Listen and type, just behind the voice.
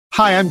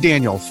Hi, I'm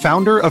Daniel,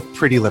 founder of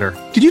Pretty Litter.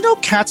 Did you know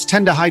cats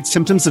tend to hide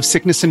symptoms of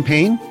sickness and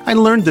pain? I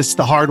learned this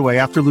the hard way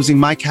after losing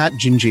my cat,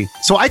 Gingy.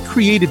 So I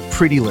created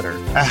Pretty Litter,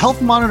 a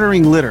health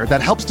monitoring litter that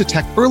helps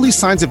detect early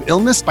signs of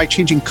illness by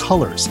changing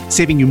colors,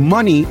 saving you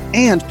money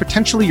and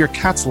potentially your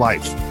cat's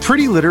life.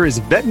 Pretty Litter is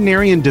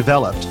veterinarian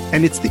developed,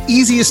 and it's the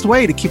easiest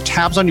way to keep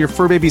tabs on your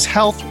fur baby's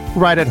health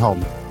right at home.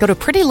 Go to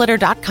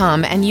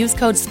prettylitter.com and use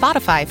code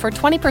SPOTIFY for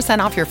 20%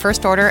 off your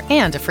first order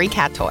and a free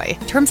cat toy.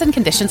 Terms and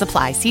conditions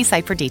apply. See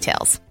site for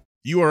details.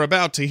 You are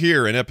about to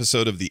hear an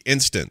episode of The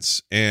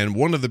Instance, and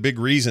one of the big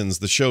reasons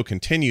the show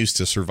continues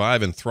to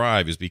survive and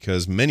thrive is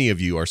because many of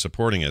you are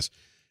supporting us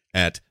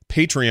at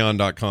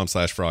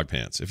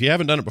patreon.com/frogpants. If you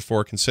haven't done it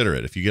before, consider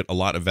it. If you get a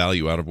lot of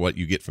value out of what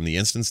you get from The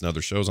Instance and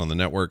other shows on the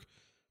network,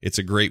 it's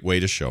a great way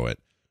to show it.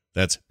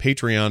 That's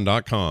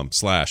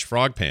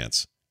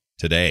patreon.com/frogpants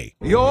today.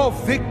 Your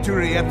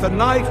victory at the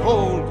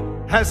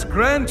Nighthold has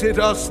granted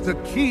us the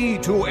key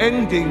to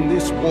ending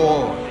this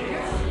war.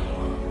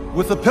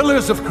 With the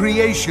pillars of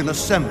creation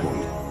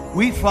assembled,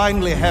 we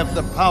finally have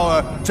the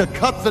power to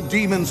cut the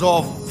demons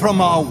off from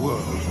our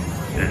world.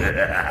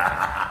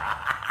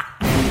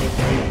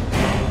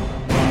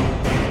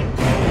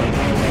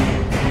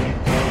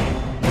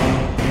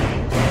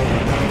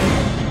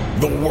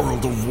 The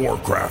World of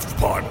Warcraft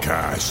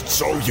podcast,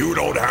 so you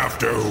don't have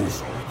to.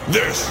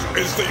 This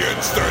is The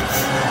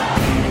Instance.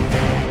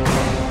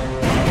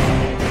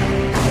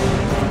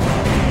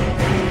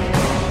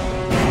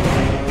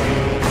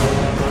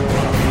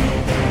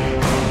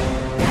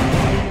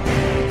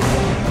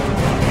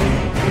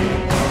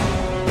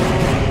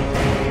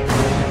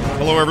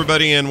 Hello,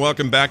 everybody, and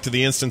welcome back to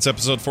The Instance,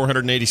 episode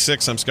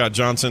 486. I'm Scott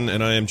Johnson,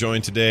 and I am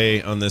joined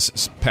today on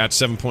this patch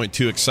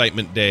 7.2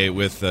 excitement day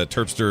with Mark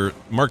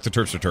the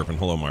Terpster Turpin.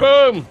 Hello, Mark.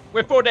 Boom!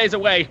 We're 4 days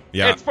away.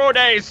 Yeah. It's 4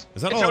 days.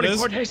 Is that it's all only it is?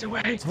 4 days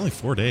away. It's only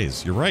 4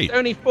 days. You're right. It's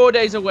only 4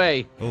 days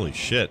away. Holy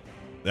shit.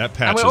 That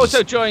patch And we're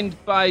also joined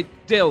by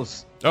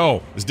Dills.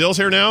 Oh, is Dills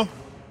here now?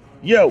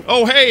 Yo.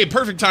 Oh, hey,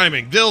 perfect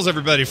timing. Dills,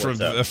 everybody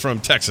from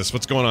Texas.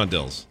 What's going on,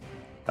 Dills?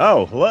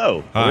 Oh,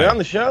 hello. Hi. Are we on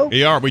the show?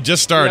 We are. We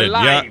just started. We're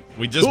live. Yeah,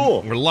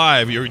 Cool. We're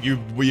live.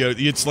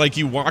 It's like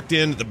you walked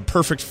in at the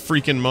perfect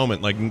freaking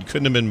moment. Like,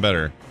 couldn't have been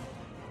better.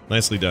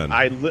 Nicely done.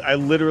 I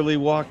literally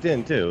walked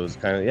in, too. It was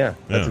kind of, that's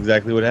Yeah.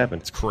 exactly what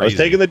happened. It's crazy. I was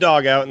taking the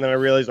dog out, and then I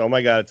realized, oh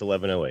my God, it's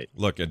 11:08.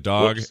 Look,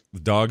 Whoops.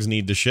 dogs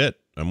need to shit.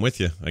 I'm with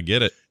you. I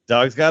get it.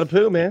 Dog's got to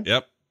poo, man.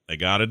 Yep. They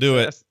got to do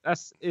it.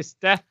 It's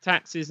death,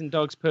 taxes, and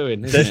dogs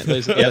pooing, isn't it?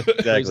 Those are Yep, those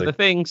exactly. are the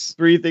things.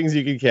 3 things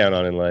you can count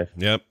on in life.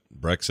 Yep.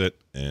 Brexit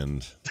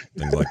and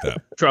things like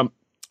that. Trump.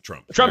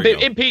 Trump. Trump, There you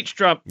go. impeach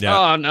Trump. Yeah.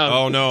 Oh, no.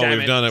 Oh, no. Damn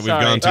We've done it. We've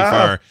Sorry. gone too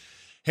far.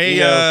 Hey,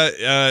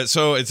 Yeah.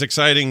 so it's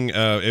exciting.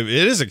 It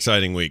is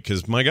exciting week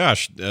because, my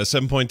gosh,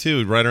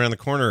 7.2 right around the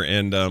corner.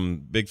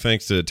 And big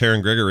thanks to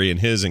Taryn Gregory and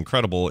his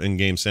incredible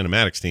in-game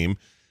cinematics team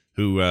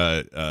who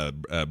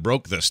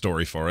broke the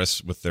story for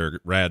us with their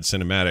rad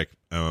cinematic.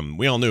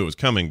 We all knew it was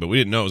coming, but we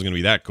didn't know it was going to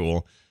be that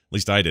cool. At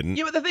least I didn't.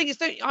 Yeah, but the thing is,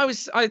 I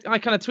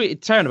kind of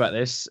tweeted Taryn about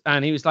this,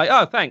 and he was like,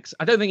 "Oh, thanks."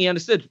 I don't think he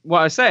understood what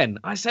I was saying.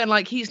 I said,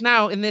 like, he's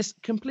now in this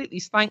completely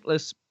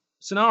thankless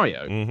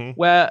scenario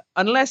where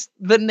unless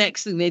the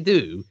next thing they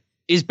do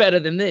is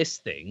better than this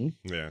thing,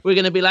 we're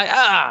going to be like,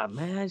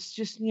 man, it's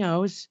just,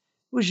 it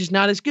was just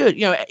not as good.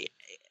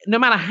 No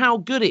matter how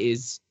good it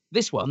is,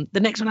 this one,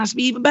 the next one has to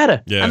be even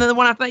better, and then the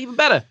one after that even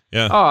better.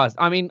 Yeah. Oh,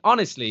 I mean,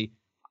 honestly.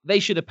 They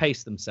should have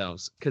paced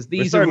themselves because We're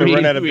these are starting really, to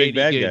run out of really big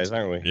bad good. guys,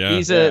 aren't we?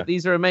 Yeah.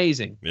 These are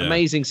amazing, Yeah.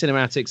 amazing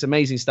cinematics,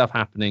 amazing stuff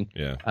happening.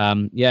 Yeah.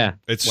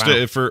 It's wow.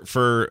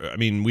 I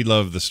mean, we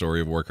love the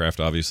story of Warcraft.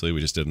 Obviously, we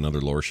just did another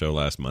lore show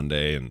last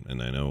Monday,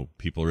 and I know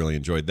people really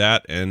enjoyed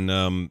that.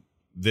 And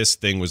this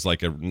thing was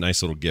like a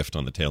nice little gift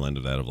on the tail end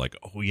of that. Of like,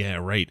 oh yeah,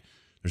 right.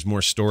 There's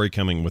more story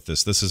coming with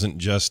this. This isn't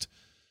just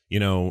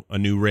a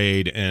new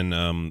raid and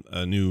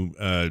a new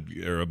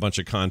or a bunch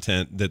of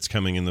content that's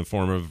coming in the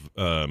form of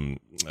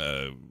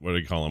what do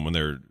you call them when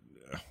they're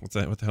what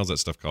the hell's that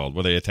stuff called?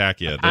 Where they attack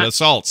you? The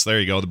assaults. There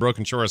you go. The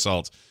Broken Shore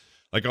assaults.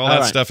 Like all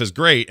that stuff is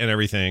great and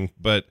everything,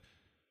 but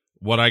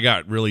what I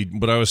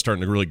was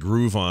starting to really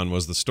groove on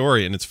was the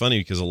story. And it's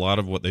funny because a lot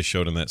of what they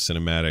showed in that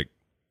cinematic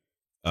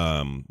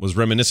was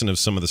reminiscent of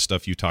some of the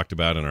stuff you talked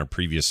about in our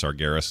previous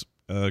Sargaras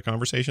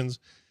conversations.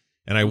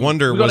 And I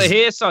wonder, we got to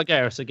hear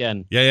Sargeras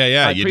again.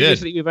 Yeah. You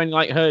previously, did. we've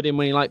only heard him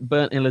when he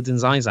burnt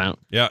Illidan's eyes out.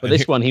 Yeah, but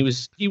this one, he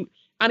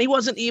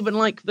wasn't even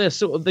like the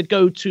sort of the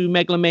go-to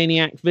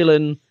megalomaniac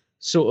villain,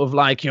 sort of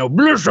like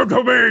listen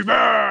to me,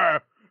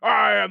 I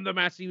am the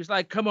master. He was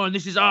like, come on,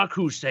 this is our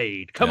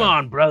crusade. Come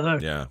on, brother.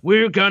 Yeah,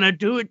 we're gonna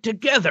do it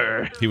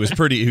together. He was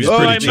pretty. He was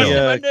pretty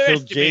chill.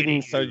 Killed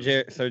Jaden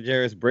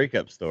Sargeras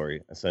breakup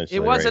story. Essentially, it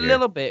was a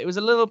little bit. It was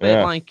a little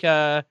bit like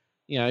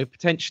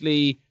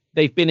potentially.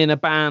 They've been in a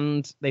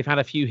band. They've had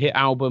a few hit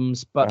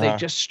albums, but they've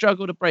just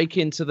struggled to break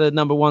into the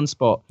 #1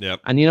 spot. Yep.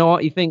 And you know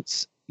what? He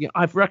thinks,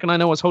 I reckon I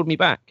know what's holding me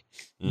back.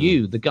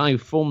 You, the guy who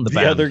formed the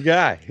band. The other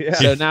guy. Yeah.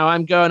 So now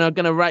I'm going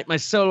to write my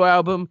solo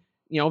album.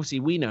 Obviously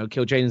we know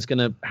Kill Jaden's going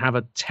to have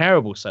a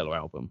terrible solo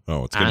album.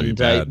 Oh, it's going to be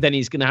bad. Then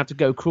he's going to have to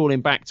go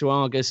crawling back to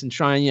Argus and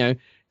try and,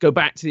 go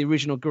back to the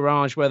original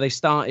garage where they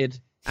started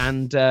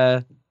and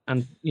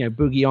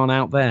boogie on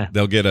out there.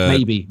 He'll get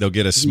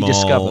a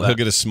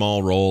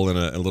small role in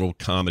a little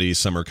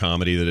summer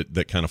comedy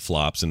that kind of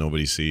flops and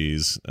nobody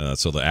sees.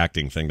 So the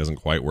acting thing doesn't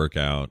quite work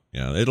out.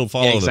 Yeah, it'll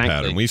follow the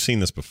pattern. We've seen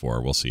this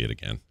before. We'll see it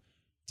again.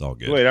 It's all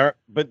good. Wait,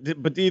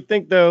 but do you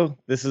think though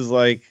this is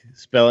like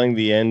spelling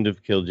the end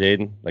of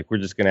Kil'jaeden? Like we're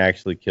just gonna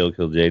actually kill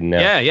Kil'jaeden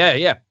now?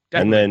 Yeah.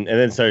 Definitely.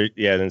 Then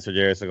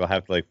Sargeras will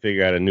have to like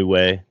figure out a new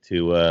way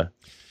to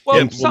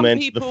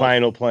implement the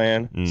final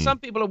plan. Some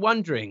people are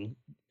wondering,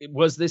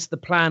 was this the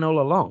plan all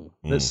along?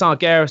 That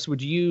Sargeras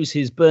would use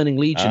his Burning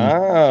Legion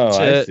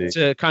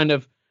to kind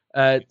of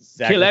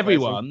kill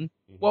everyone.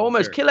 Well,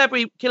 almost kill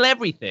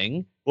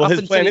everything. Well, up his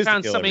until plan he is to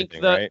found kill something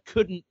everything, that right?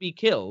 couldn't be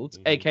killed,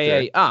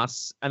 aka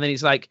us. And then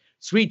he's like,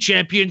 "Sweet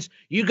champions,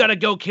 you gotta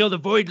go kill the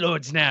Void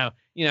Lords now."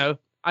 You know,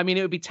 I mean,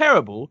 it would be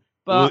terrible,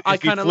 but I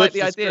kind of like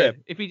the idea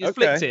script. if he just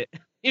flipped it.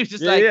 He was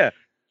just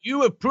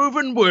you have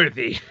proven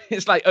worthy.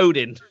 It's like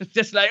Odin,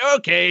 just like,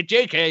 okay,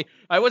 JK,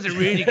 I wasn't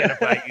really gonna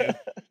fight you.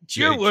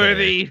 You're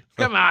worthy.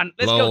 Come on,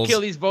 let's go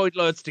kill these Void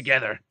Lords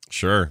together.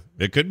 Sure,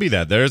 it could be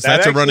that. That's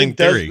a running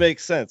theory. Does make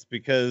sense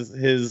because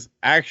his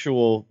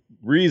actual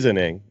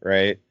reasoning,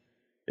 right,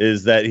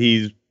 is that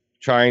he's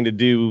trying to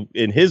do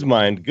in his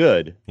mind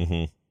good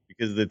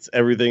because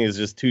everything is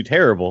just too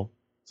terrible.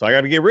 So I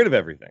got to get rid of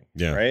everything.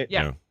 Yeah. Right.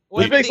 Yeah.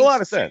 Which makes a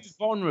lot of sense.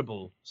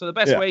 Vulnerable. So the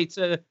best way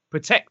to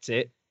protect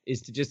it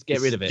is to just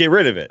get rid of it. Get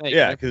rid of it.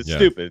 Yeah, because it's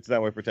stupid. It's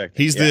not worth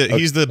protecting. He's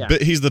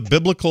the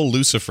biblical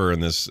Lucifer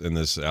in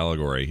this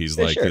allegory. He's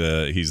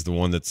he's the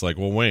one that's like,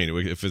 well, wait,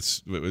 if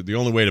it's the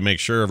only way to make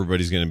sure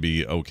everybody's going to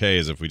be okay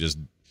is if we just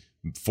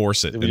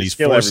force it, and he's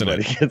forcing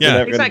it.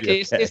 Yeah, exactly.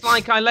 It's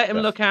like I let him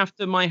look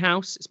after my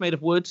house. It's made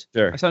of wood.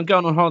 Sure. So I'm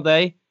going on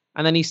holiday,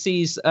 and then he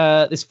sees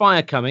this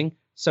fire coming,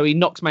 so he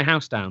knocks my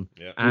house down.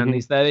 Yeah. And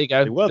he's there. There you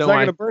go. Well, it's not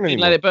going to burn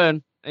anymore. Let it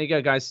burn. There you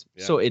go, guys.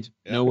 Yeah. Sorted.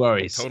 Yeah. No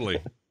worries.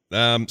 Totally.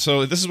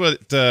 So this is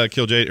what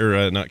Kil'jaeden,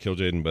 or not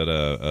Kil'jaeden, but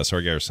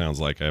Sargeras sounds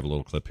like. I have a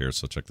little clip here,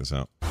 so check this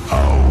out.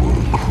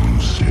 Our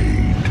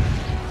crusade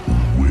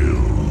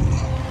will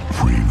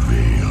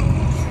prevail.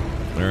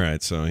 All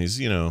right, so he's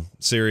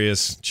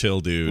serious, chill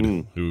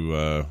dude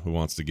who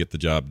wants to get the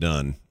job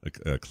done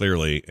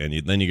clearly, and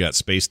then you got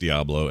Space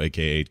Diablo,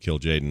 aka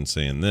Kil'jaeden,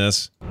 saying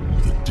this: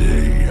 The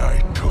day I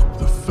took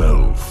the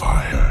fell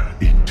fire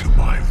into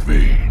my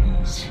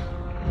veins,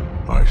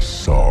 I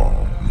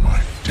saw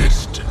my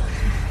destiny.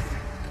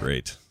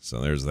 Great.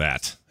 So there's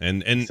that.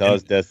 And saw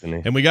his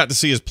destiny. And we got to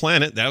see his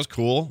planet. That was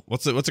cool.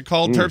 What's it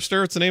called, Terpster?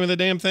 What's the name of the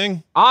damn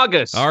thing?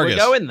 Argus. We're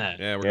going there.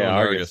 Yeah, we're going to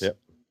Argus. Yep.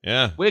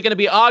 Yeah. We're going to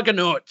be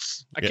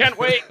Argonauts. I can't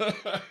wait.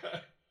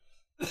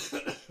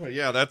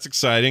 Yeah, that's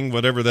exciting.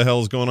 Whatever the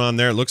hell's going on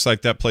there. It looks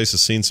like that place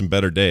has seen some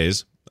better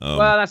days. Well,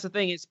 that's the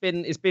thing. It's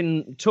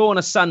been torn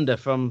asunder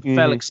from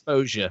fell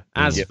exposure,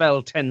 as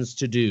fell tends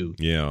to do.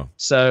 Yeah.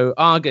 So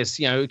Argus,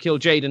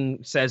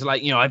 Kil'jaeden says,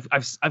 like,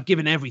 I've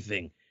given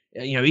everything.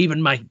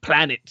 Even my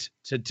planet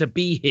to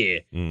be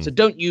here. So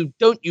don't you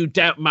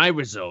doubt my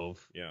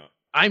resolve. Yeah.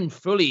 I'm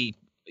fully,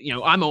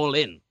 I'm all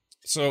in.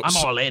 So I'm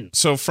all in.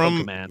 So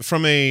from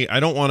a, I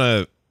don't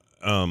want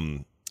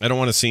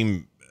to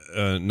seem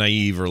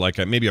naive or like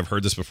maybe I've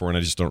heard this before and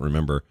I just don't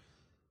remember.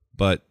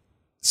 But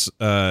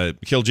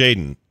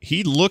Kil'jaeden,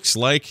 he looks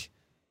like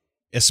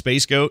a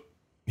space goat.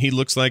 He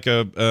looks like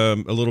a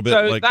little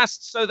bit like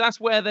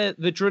that's where the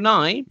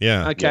Draenei.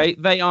 Yeah. Okay. Yeah.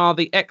 They are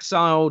the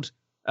exiled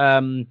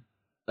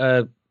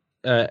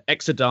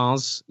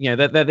Exodars,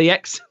 they're the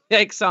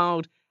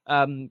exiled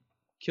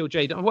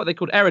Kil'jaeden. What are they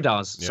called?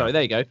 Eridars. Yeah. Sorry,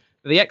 there you go.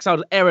 The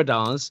exiled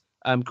Eridars,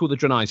 called the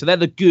Draenei. So they're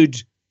the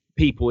good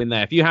people in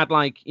there. If you had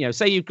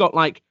say you've got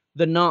like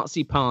the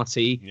Nazi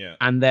party,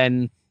 and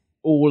then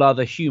all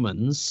other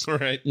humans.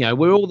 Right.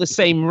 We're all the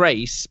same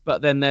race,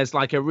 but then there's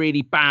like a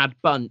really bad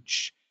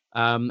bunch.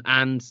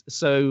 And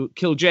so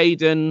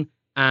Kil'jaeden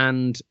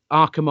and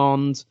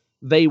Archimonde,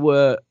 they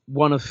were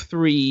one of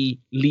three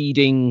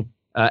leading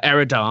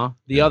Eridar,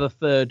 the other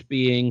third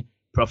being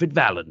Prophet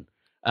Valen.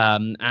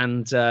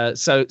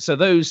 So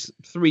those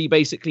three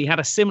basically had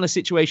a similar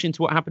situation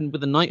to what happened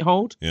with the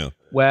Nighthold. Yeah.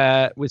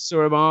 Where with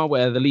Suramar,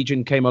 where the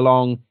Legion came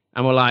along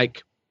and were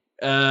like,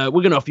 we're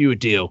going to offer you a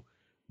deal.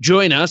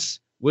 Join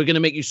us. We're going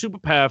to make you super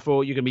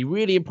powerful. You're going to be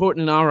really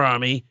important in our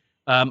army.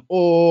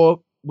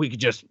 Or we could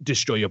just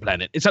destroy your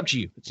planet. It's up to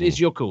you. It's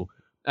your call.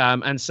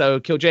 And so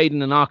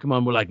Kil'jaeden and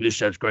Archimonde were like, this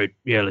sounds great.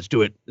 Yeah, let's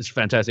do it. It's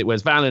fantastic.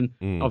 Whereas Valen,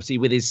 obviously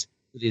with his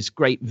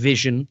great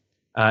vision,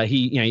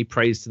 he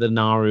prays to the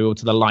Naru or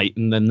to the light,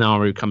 and then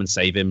Naru come and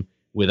save him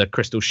with a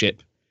crystal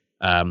ship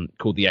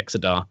called the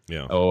Exodar.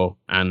 Yeah.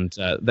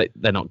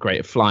 They're not great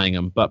at flying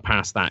them, but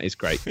past that is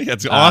great. Yeah,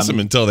 it's awesome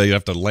until they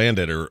have to land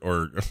it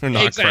or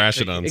not crash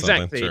it on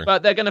something. Exactly. Sure.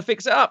 But they're going to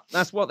fix it up.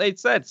 That's what they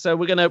said. So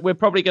we're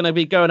probably going to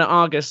be going to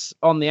Argus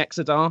on the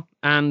Exodar,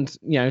 and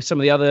some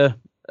of the other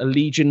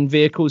Legion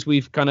vehicles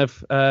we've kind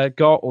of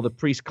got, or the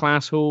Priest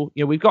class hall.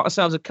 We've got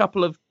ourselves a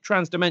couple of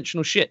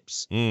transdimensional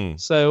ships.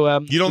 So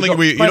you don't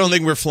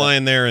think we're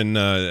flying there in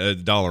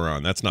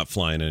Dalaran? That's not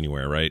flying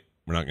anywhere, right?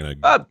 We're not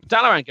going to.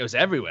 Dalaran goes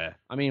everywhere.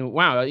 I mean,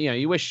 wow.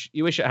 You wish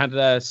it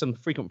had some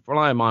frequent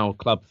flyer mile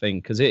club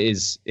thing because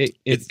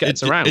it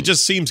gets around. It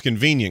just seems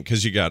convenient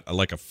because you got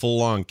like a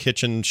full on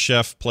kitchen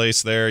chef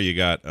place there. You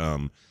got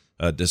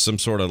some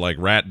sort of like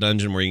rat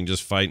dungeon where you can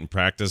just fight and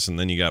practice, and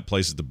then you got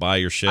places to buy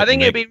your shit. I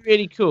think it'd be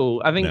really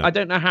cool. I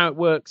don't know how it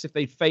works if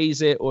they'd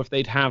phase it or if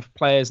they'd have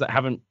players that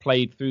haven't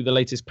played through the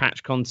latest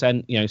patch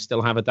content.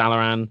 Still have a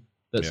Dalaran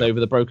that's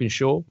over the Broken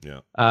Shore. Yeah.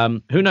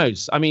 Who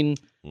knows? I mean.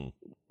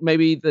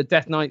 Maybe the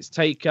Death Knights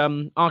take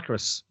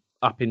Sargaras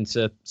up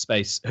into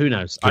space. Who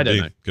knows? I don't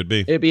know. Could be.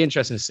 It'd be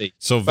interesting to see.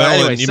 So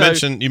Velen,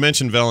 you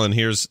mentioned Velen.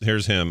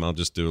 Here's him. I'll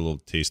just do a little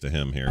taste of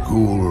him here.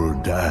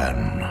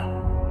 Gul'dan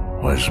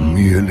was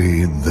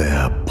merely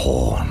their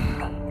pawn.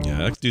 Yeah,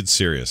 that dude's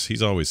serious.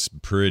 He's always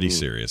pretty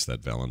serious,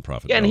 that Velen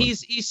prophet. Yeah, and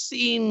Velen. he's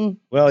seen.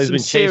 Well, he's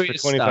been chased for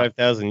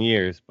 25,000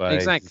 years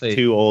by his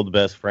two old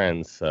best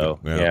friends. So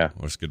yeah,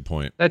 that's a good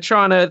point. They're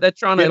trying to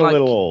like a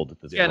little old at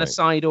this point.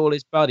 Genocide all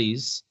his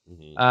buddies.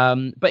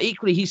 But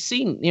equally, he's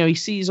seen. He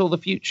sees all the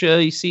future.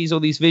 He sees all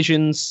these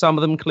visions. Some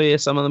of them clear,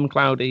 some of them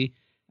cloudy.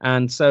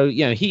 And so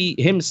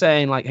him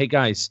saying like, "Hey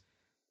guys,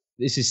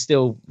 this is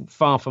still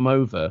far from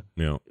over,"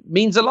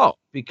 means a lot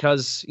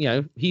because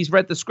he's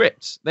read the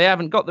script. They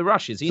haven't got the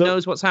rushes. He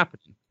knows what's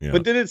happening. Yeah.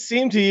 But did it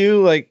seem to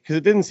you because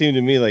it didn't seem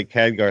to me like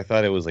Khadgar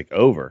thought it was like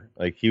over.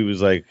 Like he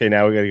was like, "Okay,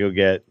 now we got to go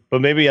get."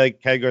 But maybe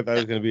like Khadgar thought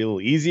it was going to be a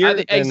little easier.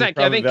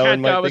 Exactly. I think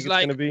Khadgar was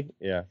like,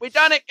 "Yeah, we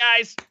done it,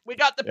 guys. We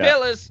got the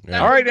pillars.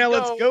 Yeah. All right, now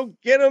let's go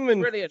get them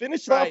and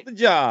finish off the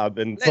job."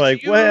 And it's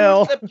let's use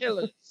the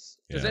pillars.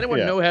 Does anyone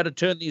know how to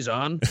turn these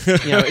on?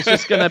 It's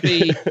just going to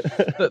be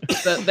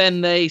that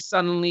then they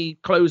suddenly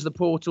close the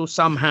portal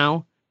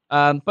somehow.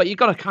 But you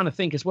got to kind of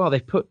think as well.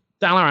 They put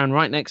Dalaran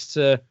right next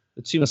to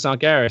the Tomb of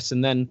Sargaras,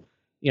 and then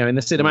in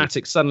the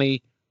cinematics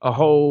suddenly a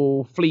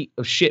whole fleet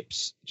of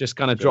ships just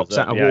kind of drops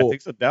out of war. I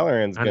think so.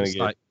 Dalaran's going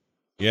to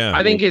get.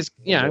 I think it's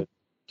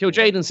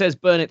Kil'jaeden says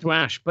burn it to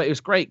ash, but it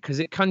was great because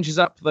it conjures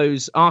up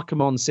those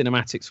Archimonde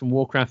cinematics from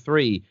Warcraft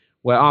 3,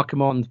 where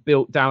Archimonde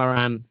built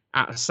Dalaran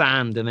out of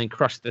sand and then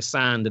crushed the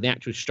sand, and the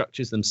actual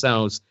structures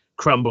themselves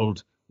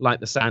crumbled like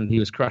the sand he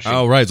was crushing.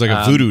 Oh, right. It's like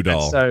a voodoo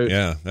doll. So,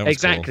 yeah, that was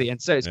exactly. Cool.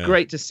 And so it's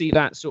great to see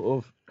that sort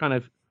of kind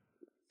of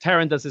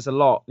Terran does this a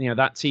lot.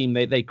 That team,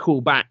 they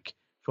call back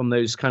from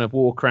those kind of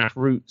Warcraft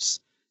roots.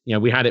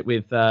 We had it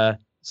with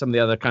some of the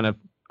other kind of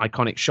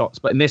iconic shots,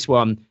 but in this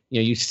one,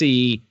 you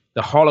see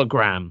the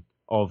hologram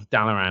of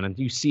Dalaran, and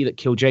you see that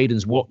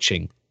Kil'jaeden's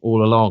watching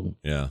all along.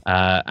 Yeah.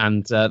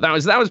 And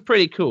that was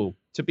pretty cool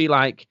to be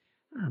like,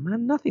 oh,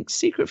 man, nothing's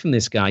secret from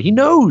this guy. He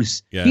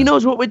knows. Yeah. He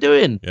knows what we're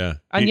doing. Yeah.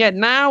 And yet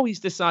now he's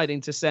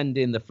deciding to send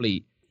in the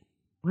fleet.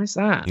 Why's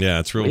that? Yeah,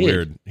 it's real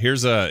weird.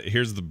 Here's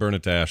the burn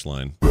it to ash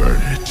line.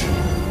 Burn it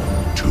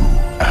to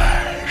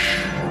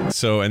ash.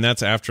 So, and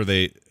that's after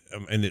they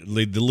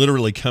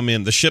literally come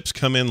in. The ships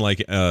come in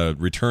like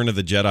Return of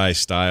the Jedi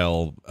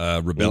style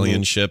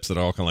rebellion ships that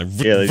all kind of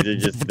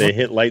like they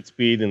hit light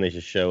speed and they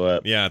just show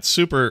up. Yeah, it's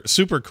super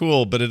super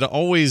cool. But it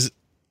always.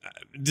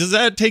 Does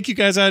that take you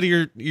guys out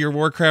of your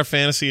Warcraft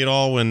fantasy at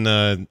all when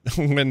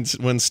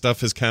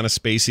stuff is kind of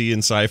spacey and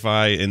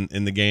sci-fi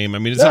in the game? I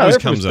mean, it always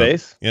comes up.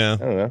 Yeah, I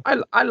don't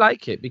know. I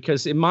like it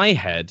because in my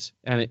head,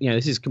 and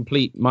this is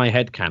complete my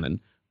head canon,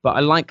 but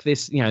I like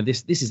this.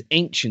 This is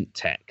ancient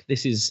tech.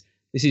 This is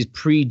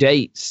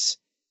predates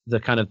the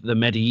kind of the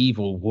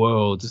medieval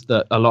world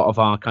that a lot of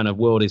our kind of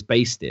world is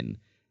based in,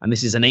 and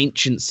this is an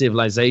ancient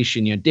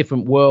civilization.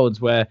 Different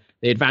worlds where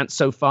they advanced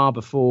so far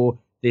before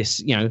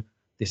this.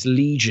 This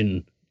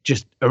legion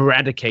just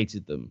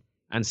eradicated them.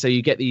 And so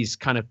you get these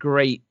kind of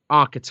great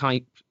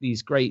archetype,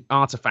 these great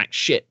artifact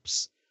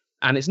ships.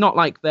 And it's not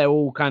like they're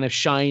all kind of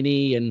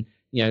shiny and,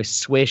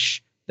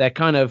 swish. They're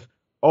kind of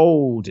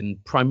old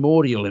and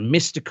primordial and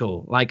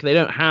mystical. Like they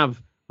don't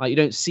have, like you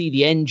don't see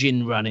the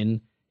engine running.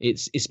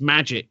 It's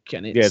magic.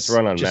 And it's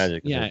run on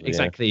magic. Yeah,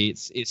 exactly. Yeah.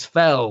 It's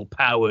fel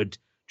powered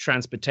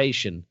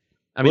transportation.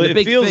 I mean,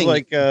 it feels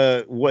like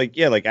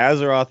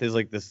Azeroth is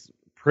like this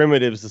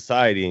primitive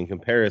society in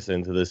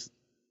comparison to this,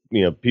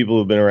 people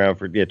who've been around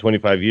for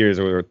 25 years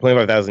or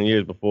 25,000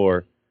 years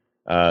before,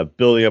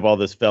 building up all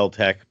this fel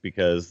tech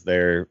because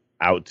they're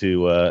out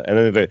to, and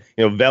then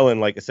Velen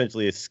like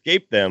essentially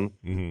escaped them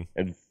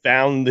and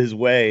found his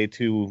way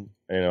to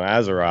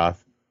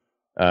Azeroth,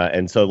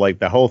 and so like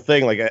the whole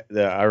thing, like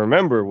I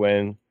remember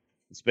when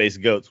space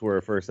goats were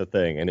first a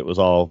thing, and it was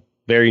all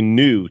very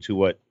new to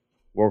what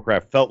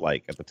Warcraft felt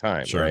like at the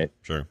time, right?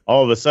 Sure.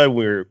 All of a sudden,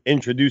 we were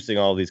introducing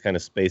all these kind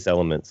of space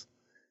elements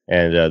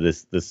and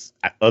this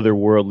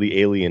otherworldly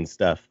alien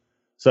stuff.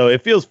 So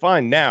it feels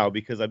fine now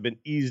because I've been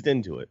eased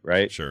into it,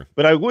 right? Sure.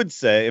 But I would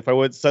say if I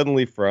went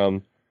suddenly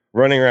from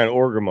running around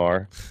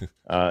Orgrimmar,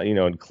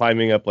 and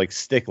climbing up like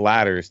stick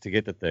ladders to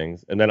get to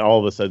things, and then all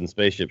of a sudden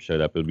spaceships showed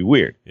up, it would be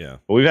weird. Yeah.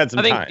 But we've had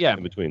some time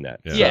in between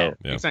that. Yeah,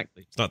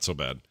 exactly. It's not so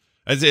bad.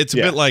 It's a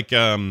bit like.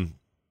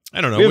 I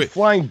don't know. We have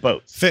flying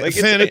boats.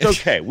 It's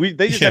okay.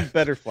 They just have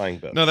better flying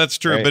boats. No, that's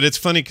true. Right? But it's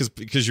funny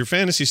because your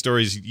fantasy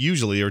stories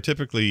usually or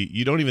typically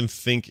you don't even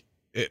think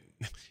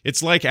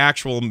it's like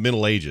actual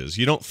Middle Ages.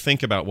 You don't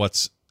think about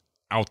what's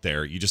out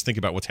there. You just think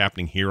about what's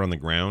happening here on the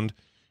ground.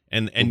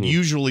 And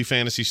usually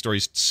fantasy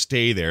stories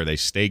stay there. They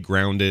stay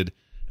grounded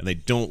and they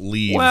don't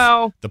leave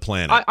the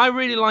planet. I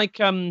really like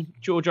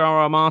George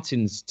R.R.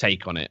 Martin's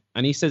take on it.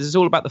 And he says it's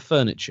all about the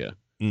furniture.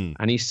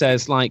 And he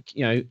says, like,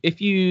 you know, if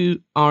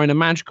you are in a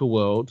magical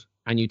world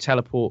and you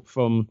teleport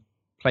from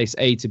place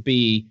A to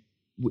B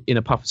in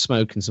a puff of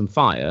smoke and some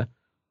fire,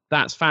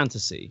 that's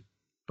fantasy.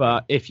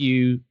 But if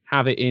you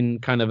have it in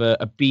kind of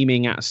a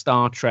beaming at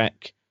Star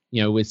Trek,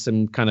 you know, with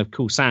some kind of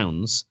cool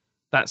sounds,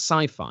 that's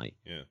sci-fi.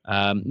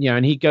 Yeah. You know,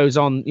 and he goes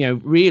on, you know,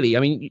 really,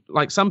 I mean,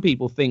 like some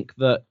people think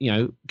that, you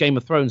know, Game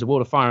of Thrones, A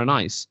World of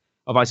Ice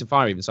and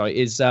Fire even, sorry,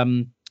 is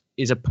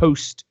a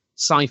post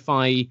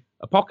sci-fi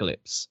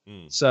apocalypse.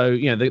 So,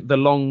 you know, the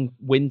long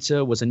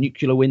winter was a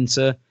nuclear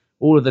winter.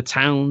 All of the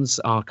towns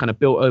are kind of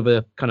built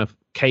over kind of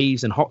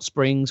caves and hot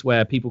springs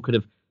where people could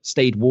have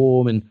stayed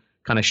warm and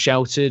kind of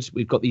sheltered.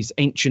 We've got these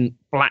ancient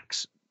black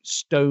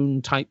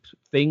stone type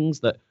things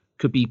that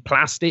could be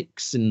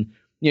plastics, and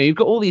you know, you've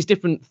got all these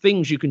different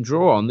things you can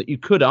draw on that you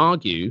could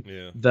argue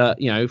that,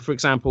 you know, for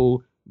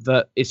example,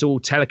 that it's all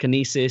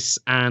telekinesis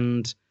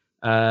and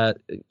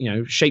you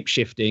know, shape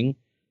shifting,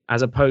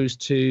 as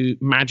opposed to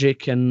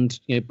magic and,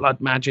 you know, blood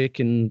magic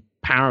and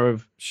power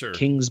of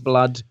king's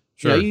blood.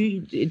 Sure.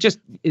 You know, it just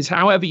is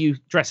however you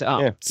dress it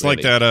up. Yeah. It's really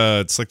like that.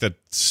 It's like that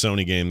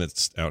Sony game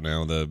that's out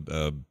now.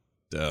 The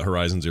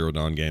Horizon Zero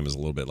Dawn game is a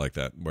little bit like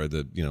that, where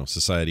the, you know,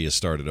 society has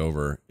started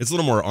over. It's a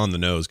little more on the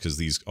nose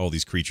because all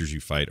these creatures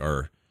you fight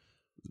are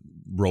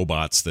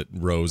robots that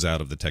rose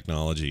out of the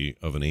technology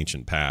of an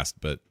ancient past.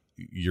 But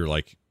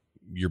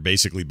you're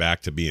basically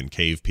back to being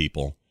cave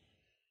people,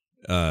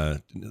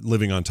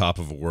 living on top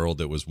of a world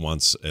that was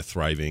once a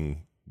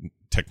thriving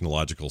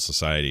technological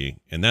society,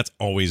 and that's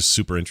always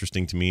super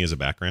interesting to me as a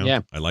background.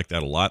 Yeah, I like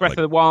that a lot. Breath of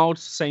the Wild,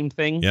 same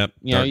thing. Yep.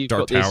 You know, you've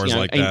dark got towers this,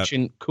 like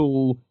ancient,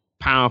 cool,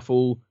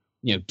 powerful,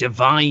 you know,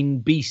 divine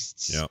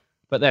beasts. Yeah.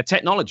 But they're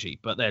technology,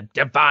 but they're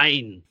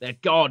divine. They're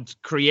God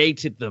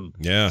created them.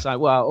 Yeah. It's like,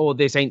 well, or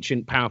this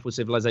ancient, powerful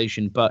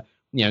civilization, but,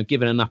 you know,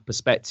 given enough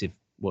perspective,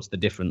 what's the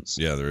difference?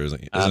 Yeah, there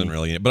isn't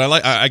really.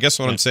 But I guess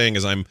what I'm saying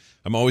is I'm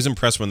always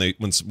impressed when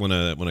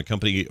a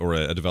company or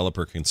a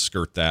developer can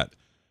skirt that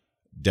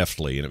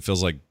deftly, and it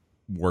feels like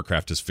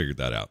Warcraft has figured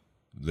that out.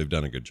 They've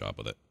done a good job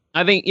with it.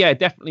 I think, yeah,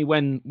 definitely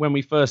when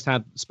we first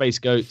had Space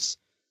Goats,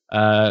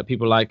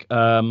 people were like,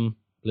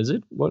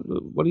 Blizzard, what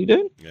are you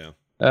doing? Yeah.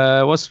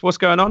 What's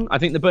going on? I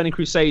think the Burning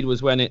Crusade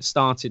was when it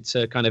started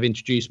to kind of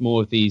introduce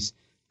more of these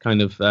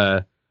kind of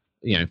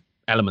you know,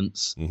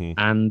 elements. Mm-hmm.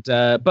 And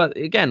but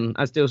again,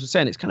 as Dils was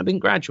saying, it's kind of been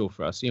gradual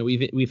for us. You know,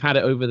 we've had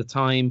it over the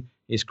time.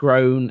 It's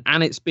grown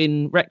and it's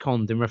been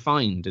retconned and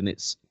refined, and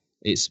it's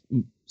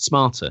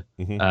smarter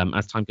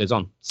as time goes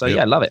on. So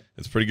yeah, love it.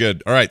 It's pretty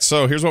good. All right,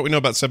 so here's what we know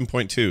about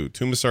 7.2.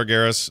 Tomb of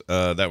Sargaras.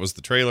 That was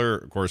the trailer.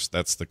 Of course,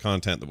 that's the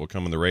content that will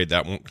come in the raid.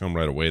 That won't come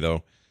right away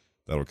though.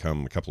 That'll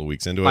come a couple of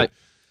weeks into it.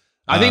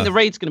 I think the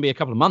raid's going to be a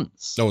couple of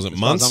months. Oh, was it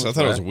months? I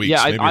thought it was weeks.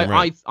 Yeah, Maybe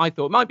I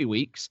thought it might be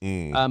weeks.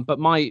 But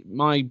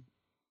my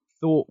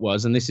thought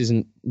was, and this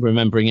isn't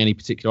remembering any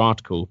particular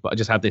article, but I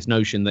just had this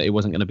notion that it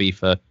wasn't going to be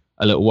for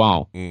a little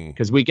while,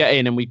 because we get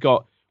in and we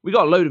got a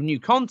load of new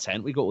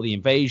content. We got all the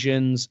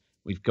invasions.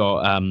 We've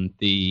got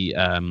the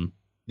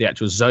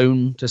actual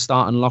zone to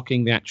start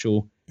unlocking, the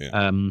actual you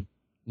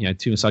know,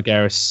 Tomb of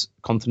Sargeras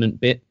continent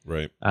bit.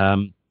 Right.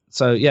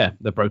 So yeah,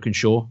 the Broken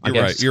Shore. I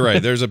guess. Right. You're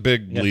right. There's a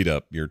big lead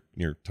up. You're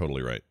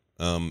totally right.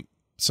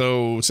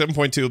 So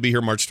 7.2 will be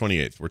here March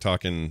 28th. We're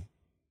talking,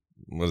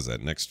 what is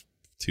that, next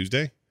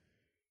Tuesday?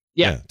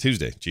 Yeah,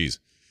 Tuesday. Jeez.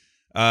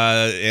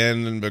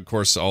 And of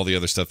course, all the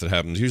other stuff that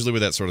happens usually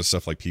with that sort of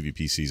stuff, like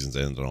PvP seasons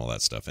end and all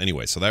that stuff.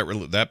 Anyway, so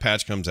that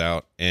patch comes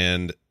out,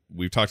 and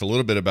we've talked a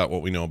little bit about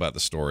what we know about the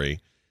story.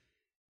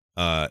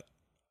 We've talked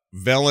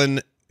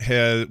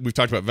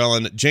about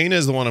Velen. Jaina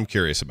is the one I'm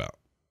curious about.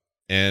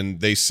 And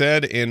they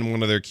said in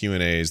one of their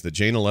Q&As that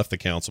Jaina left the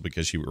council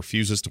because she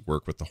refuses to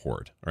work with the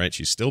Horde. All right,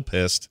 she's still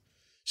pissed.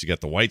 She got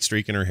the white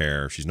streak in her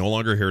hair. She's no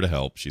longer here to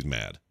help. She's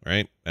mad. All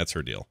right, that's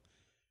her deal.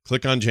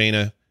 Click on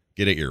Jaina,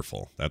 get an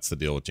earful. That's the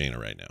deal with Jaina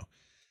right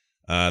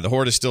now. The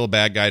Horde is still a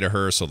bad guy to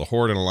her, so the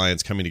Horde and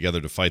Alliance coming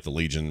together to fight the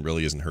Legion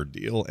really isn't her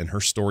deal, and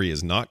her story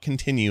is not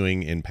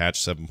continuing in patch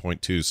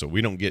 7.2, so we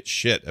don't get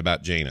shit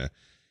about Jaina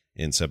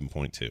in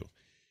 7.2.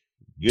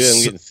 Good,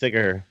 I'm getting sick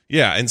of her.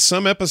 Yeah, and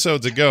some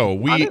episodes ago,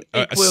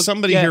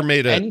 somebody here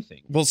made a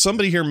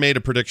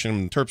prediction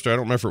in Terpster. I don't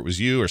remember if it was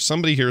you or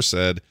somebody here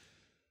said,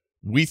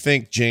 we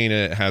think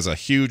Jaina has a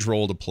huge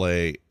role to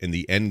play in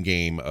the end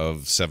game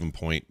of 3,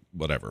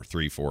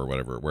 4,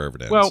 whatever, wherever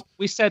it ends. Well,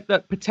 we said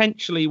that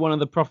potentially one of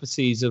the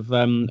prophecies of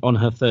on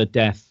her third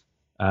death,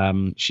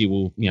 she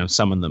will, you know,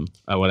 summon them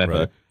or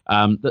whatever.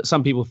 Right. That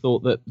some people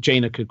thought that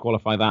Jaina could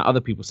qualify that.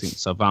 Other people think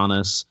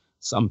Sylvanas.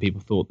 Some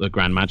people thought the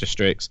Grand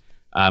Magistrix.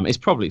 It's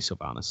probably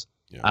Sylvanas.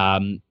 Yeah.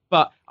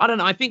 But I don't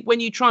know. I think when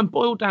you try and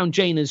boil down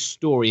Jaina's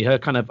story, her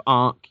kind of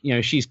arc, you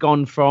know, she's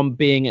gone from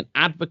being an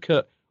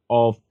advocate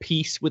of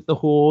peace with the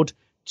Horde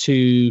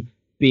to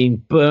being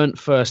burnt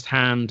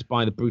firsthand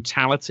by the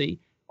brutality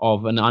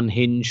of an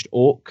unhinged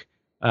orc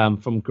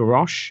from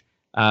Garrosh,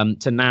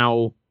 to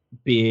now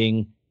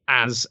being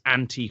as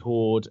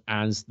anti-Horde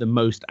as the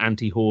most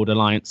anti-Horde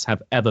alliance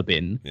have ever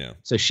been. Yeah.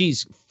 So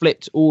she's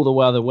flipped all the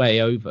other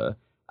way over.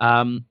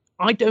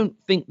 I don't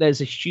think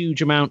there's a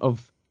huge amount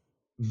of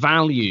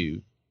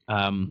value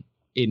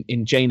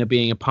in Jaina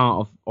being a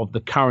part of the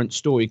current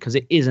story, because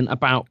it isn't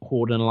about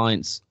Horde and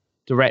Alliance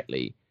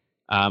directly.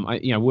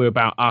 We're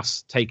about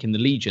us taking the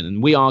Legion,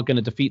 and we are going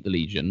to defeat the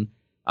Legion.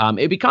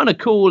 It'd be kind of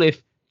cool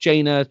if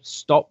Jaina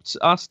stopped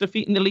us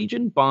defeating the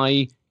Legion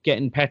by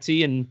getting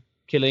petty and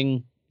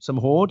killing some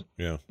Horde.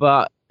 Yeah.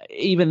 But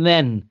even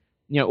then,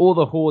 all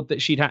the Horde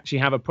that she'd actually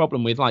have a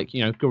problem with, like,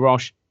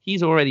 Garrosh,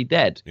 he's already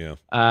dead. Yeah.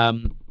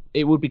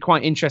 It would be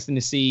quite interesting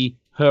to see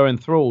her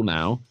and Thrall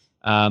now.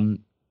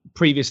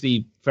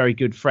 Previously very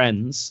good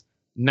friends.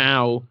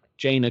 Now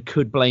Jaina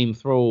could blame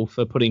Thrall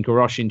for putting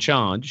Garrosh in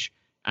charge,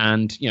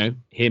 and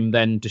him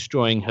then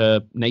destroying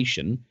her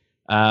nation.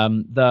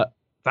 That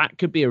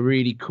could be a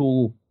really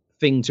cool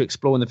thing to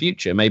explore in the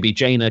future. Maybe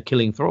Jaina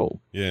killing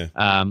Thrall. Yeah.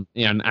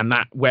 And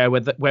that where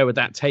would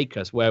that take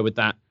us? Where would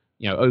that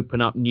open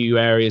up new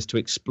areas to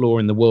explore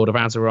in the world of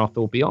Azeroth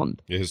or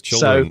beyond? Yeah, his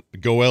children,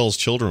 Goel's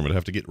children, would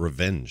have to get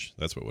revenge.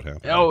 That's what would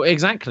happen. Oh,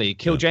 exactly.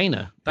 Kill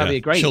Jaina. That'd be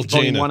a great Kill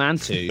volume Jaina. 1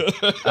 and 2.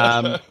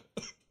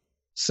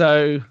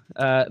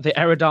 The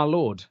Eredar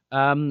Lord.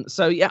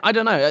 I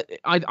don't know.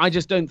 I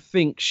just don't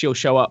think she'll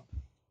show up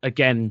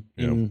again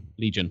in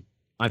Legion.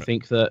 I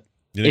think that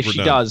if she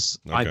does,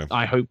 okay.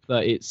 I hope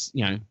that it's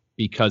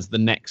because the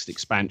next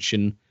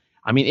expansion.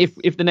 I mean,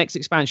 if the next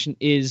expansion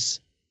is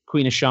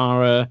Queen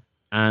Ashara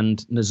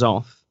and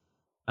N'Zoth,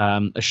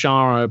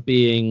 Ashara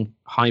being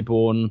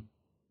Highborn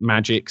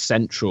magic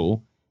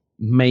central,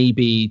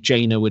 maybe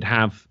Jaina would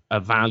have a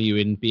value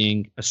in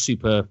being a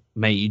super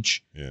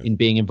mage, in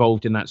being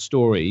involved in that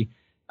story.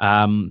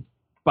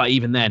 But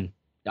even then,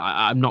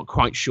 I'm not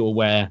quite sure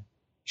where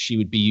she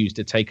would be used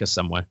to take us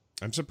somewhere.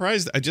 I'm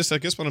surprised. I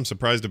guess what I'm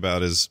surprised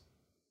about is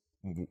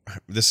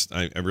this.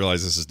 I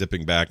realize this is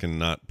dipping back and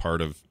not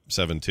part of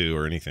 7.2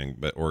 or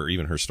anything, or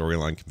even her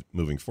storyline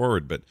moving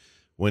forward. But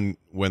when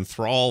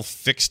Thrall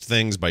fixed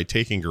things by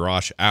taking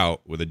Garrosh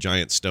out with a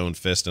giant stone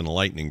fist and a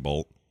lightning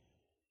bolt,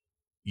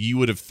 you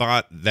would have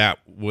thought that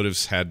would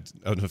have had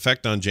an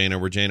effect on Jaina,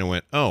 where Jaina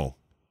went, "Oh,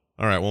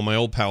 all right. Well, my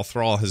old pal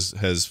Thrall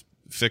has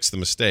fixed the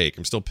mistake.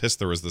 I'm still pissed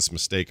there was this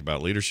mistake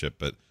about leadership,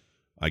 but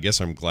I guess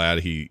I'm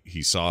glad he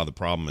saw the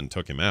problem and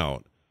took him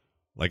out."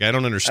 Like, I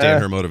don't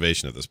understand her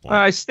motivation at this point.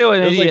 I still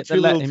an idiot. Too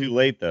little, too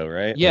late, though,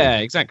 right? Yeah,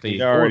 exactly.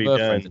 He's already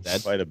done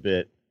quite a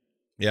bit.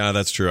 Yeah,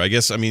 that's true. I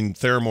guess. I mean,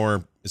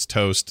 Theramore is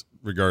toast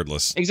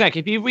regardless. Exactly.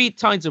 If you read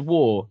Tides of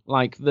War,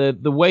 like the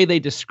way they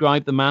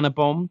describe the mana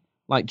bomb,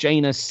 like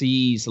Jaina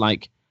sees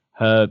like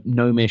her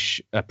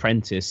gnomish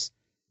apprentice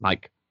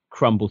like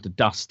crumble to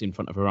dust in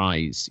front of her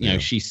eyes.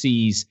 She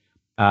sees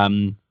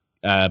Archmage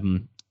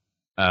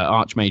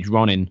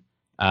Ronin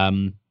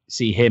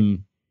see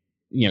him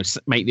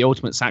make the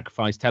ultimate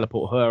sacrifice,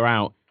 teleport her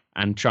out,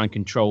 and try and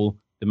control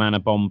the mana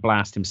bomb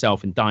blast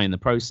himself and die in the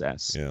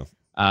process.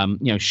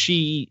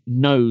 She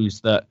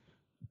knows that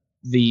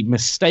the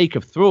mistake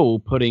of Thrall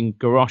putting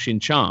Garrosh in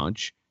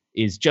charge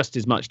is just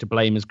as much to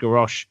blame as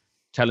Garrosh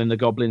telling the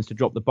goblins to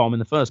drop the bomb in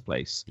the first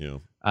place.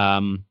 I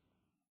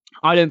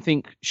don't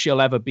think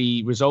she'll ever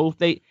be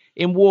resolved.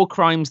 In war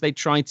crimes, they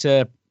try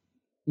to,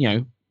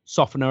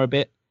 soften her a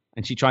bit,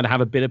 and she tried to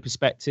have a bit of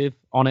perspective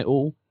on it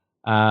all.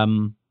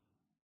 But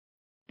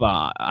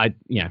I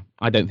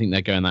don't think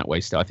they're going that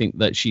way still. I think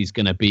that she's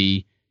going to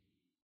be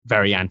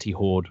very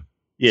anti-Horde.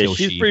 Yeah,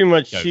 she's pretty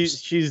much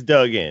she's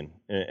dug in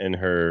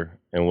her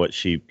and what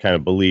she kind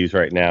of believes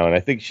right now, and I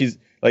think she's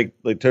like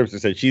Terpster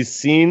said, she's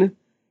seen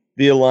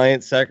the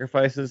Alliance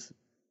sacrifices.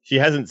 She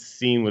hasn't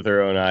seen with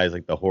her own eyes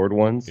like the Horde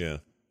ones. Yeah,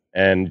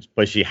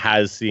 but she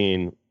has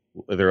seen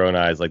with her own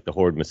eyes like the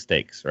Horde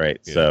mistakes, right?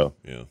 Yeah. So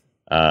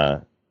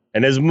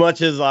and as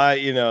much as I,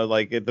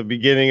 like at the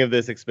beginning of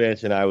this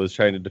expansion, I was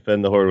trying to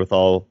defend the Horde with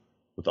all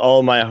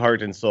my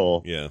heart and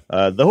soul. Yeah.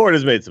 The Horde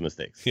has made some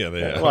mistakes. Yeah,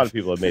 they have. A lot of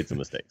people have made some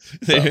mistakes.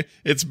 So.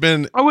 It's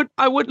been.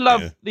 I would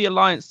love the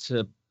Alliance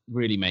to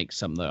really make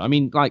some though. I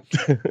mean, like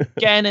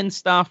Gen and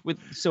stuff with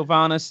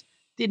Sylvanas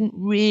didn't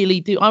really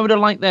do. I would have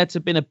liked there to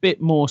have been a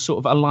bit more sort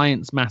of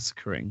Alliance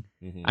massacring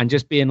and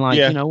just being like,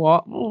 you know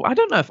what? Oh, I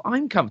don't know if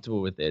I'm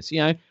comfortable with this.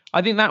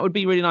 I think that would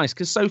be really nice,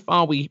 because so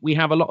far we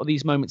have a lot of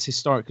these moments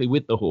historically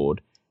with the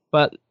Horde,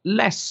 but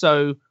less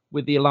so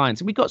with the Alliance.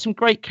 And we got some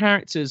great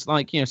characters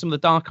like, some of the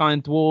Dark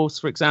Iron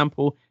Dwarves, for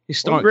example.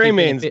 Historically,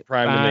 Greymane's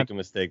primed to make a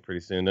mistake pretty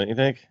soon, don't you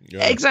think?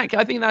 Yeah. Exactly.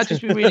 I think that'd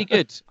just be really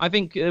good. I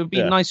think it would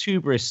be nice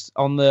hubris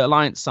on the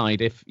Alliance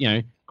side if,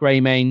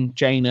 Greymane,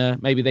 Jaina,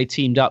 maybe they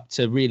teamed up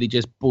to really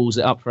just balls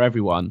it up for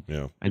everyone.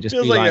 Yeah. And just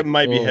feels like it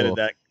might be headed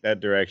that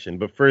direction.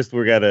 But first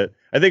we have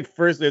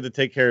to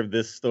take care of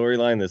this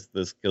storyline,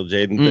 this Kill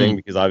Jaden thing,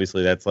 because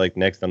obviously that's like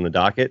next on the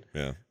docket.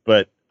 Yeah.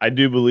 But I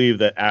do believe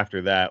that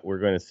after that we're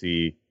going to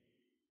see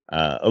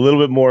a little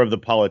bit more of the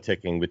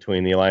politicking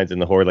between the Alliance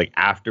and the Horde, like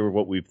after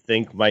what we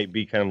think might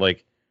be kind of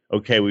like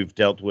okay, we've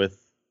dealt with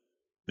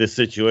this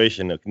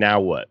situation. Now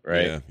what?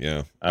 Right?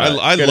 Yeah.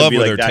 I love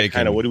where they're taking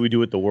kind of what do we do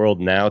with the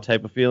world now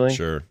type of feeling.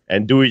 Sure.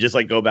 And do we just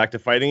like go back to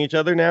fighting each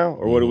other now,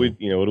 or what do we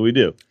what do we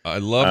do? I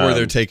love where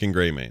they're taking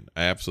Greymane.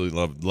 I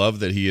absolutely love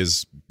that he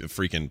is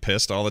freaking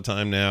pissed all the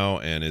time now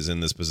and is in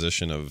this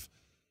position of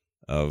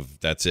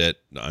that's it.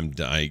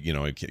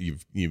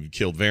 You've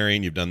killed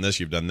Varian, you've done this,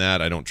 you've done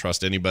that. I don't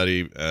trust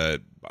anybody.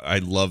 I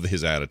love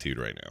his attitude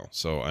right now.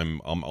 So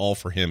I'm all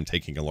for him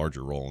taking a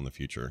larger role in the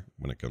future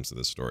when it comes to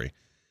this story,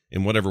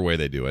 in whatever way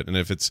they do it. And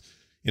if it's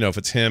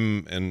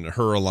him and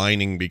her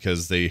aligning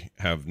because they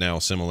have now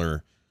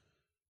similar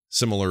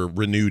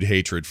renewed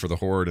hatred for the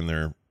Horde in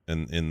the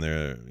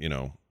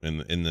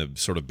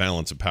sort of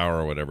balance of power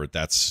or whatever,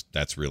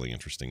 that's really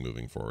interesting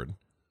moving forward.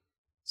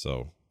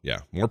 So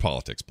yeah, more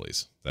politics,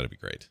 please. That'd be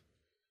great.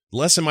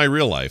 Less in my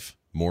real life,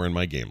 more in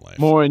my game life.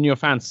 More in your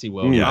fantasy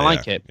world. I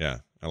like it. Yeah,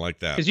 I like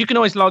that. Because you can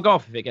always log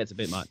off if it gets a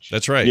bit much.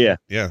 That's right. Yeah,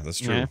 that's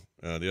true.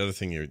 Yeah. The other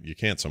thing you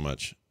can't so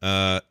much.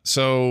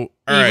 It'd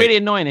be really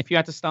annoying if you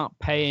had to start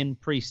paying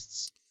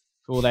priests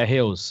for all their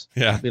heals.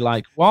 Yeah. I'd be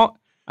like, what?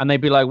 And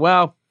they'd be like,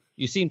 well,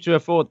 you seem to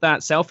afford that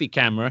selfie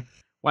camera.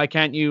 Why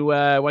can't you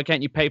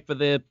pay for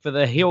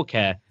the heal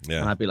care?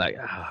 Yeah. And I'd be like,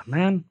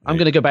 man, I'm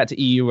going to go back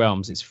to EU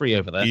Realms. It's free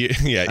over there.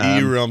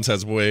 EU Realms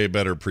has way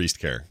better priest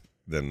care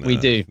than we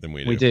do.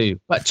 We do.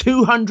 But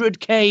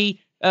 200k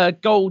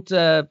gold,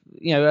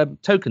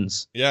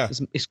 tokens. Yeah,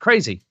 it's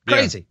crazy.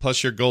 Crazy. Yeah.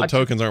 Plus, your gold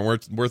tokens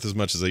aren't worth as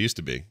much as they used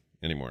to be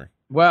anymore.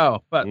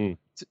 Well, but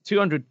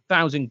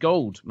 200,000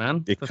 gold,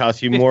 man. It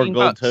costs you more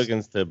gold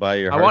tokens to buy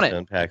your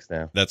Hearthstone packs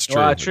now. That's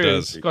true. True. It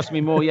does. It costs me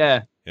more.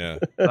 Yeah. Yeah.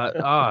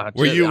 But,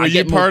 were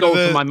you part of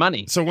for my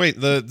money? So wait,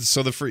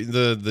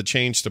 the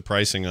change to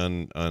pricing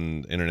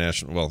on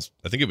international. Well,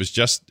 I think it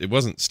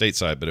wasn't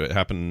stateside, but it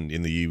happened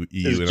in the EU.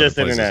 It was just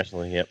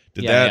internationally. Yep.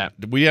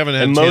 We haven't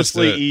had and a chance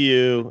mostly to,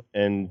 EU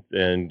and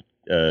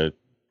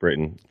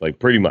Britain, like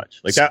pretty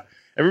much like that.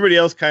 Everybody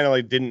else kind of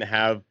like didn't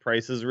have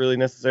prices really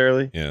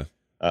necessarily. Yeah.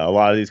 A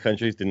lot of these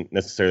countries didn't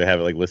necessarily have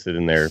it like listed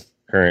in their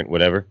current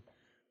whatever,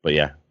 but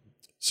yeah.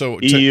 So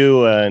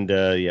EU and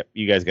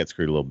you guys got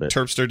screwed a little bit.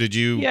 Terpster,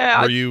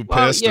 were you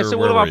pissed? Yeah, so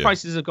all of our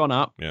prices have gone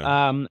up.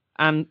 Yeah.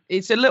 And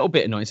it's a little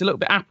bit annoying. It's a little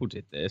bit Apple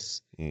did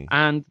this.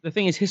 And the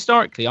thing is,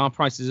 historically, our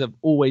prices have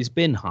always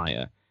been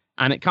higher.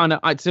 And it kind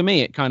of, to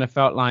me, it kind of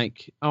felt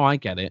like, oh, I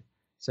get it.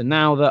 So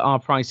now that our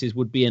prices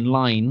would be in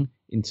line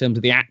in terms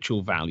of the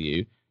actual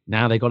value,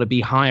 now they got to be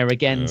higher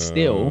again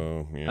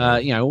still.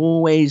 Yeah.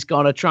 Always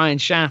got to try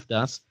and shaft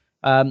us.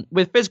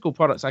 With physical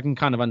products, I can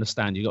kind of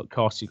understand. You got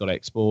costs, you got to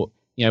export.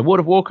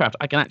 World of Warcraft,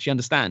 I can actually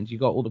understand. You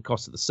got all the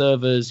costs of the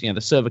servers. The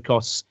server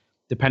costs,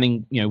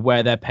 depending,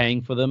 where they're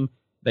paying for them,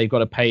 they've got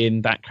to pay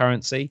in that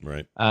currency.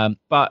 Right.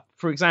 But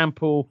for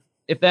example,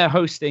 if they're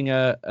hosting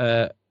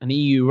an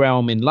EU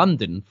realm in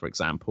London, for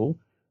example,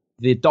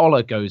 the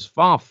dollar goes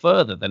far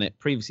further than it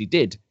previously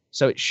did.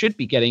 So it should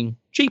be getting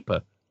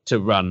cheaper to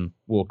run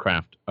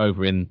Warcraft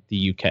over in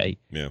the UK.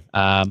 Yeah.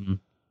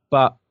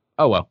 But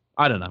oh well,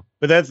 I don't know.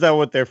 But that's not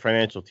what their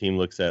financial team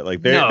looks at.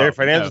 Like their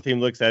financial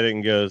team looks at it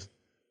and goes,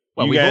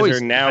 well, you guys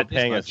are now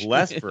paying us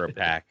less for a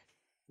pack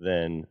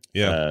than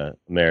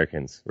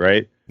Americans,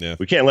 right? Yeah.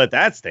 We can't let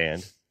that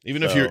stand.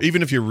 Even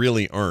if you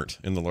really aren't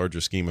in the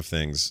larger scheme of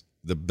things,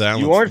 the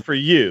balance. You aren't for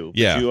you.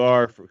 Yeah. You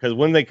are because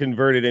when they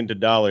convert it into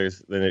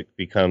dollars, then it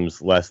becomes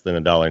less than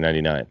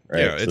 $1.99, right?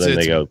 Yeah, so then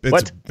they go,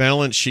 what? It's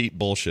balance sheet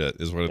bullshit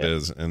is what it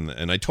is.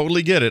 And I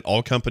totally get it.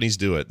 All companies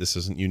do it. This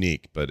isn't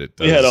unique, but it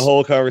does. We had a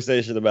whole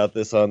conversation about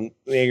this on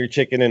the Angry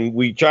Chicken, and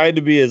we tried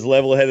to be as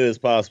level-headed as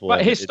possible.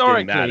 But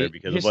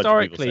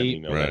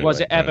historically, right, was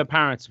it ever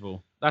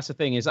palatable? That's the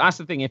thing.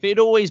 If it had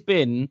always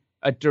been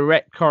a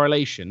direct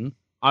correlation,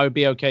 I would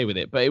be okay with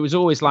it. But it was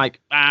always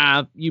like,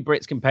 you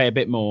Brits can pay a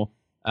bit more.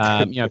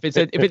 If it's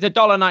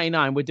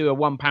 $1.99, we'd do a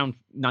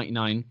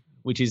 £1.99,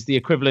 which is the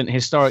equivalent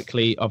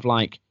historically of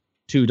like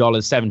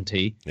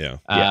 $2.70.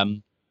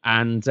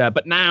 Yeah.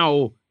 But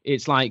now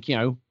it's like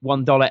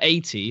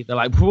 $1.80. They're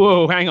like,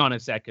 whoa, hang on a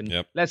second.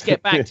 Yep. Let's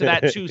get back to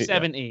that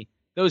 $2.70.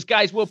 Those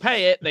guys will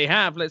pay it. They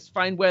have. Let's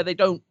find where they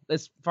don't.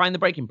 Let's find the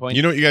breaking point.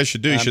 You know what you guys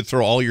should do? You should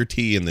throw all your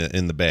tea in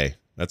the bay.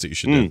 That's what you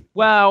should do.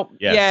 Well,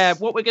 yeah.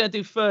 What we're going to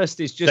do first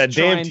is just that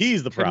try damn and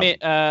tea's the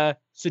commit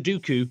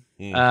Sudoku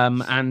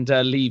and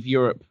leave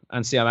Europe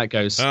and see how that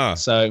goes.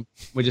 So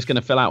we're just going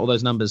to fill out all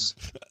those numbers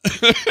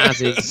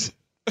as is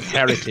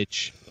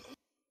heritage.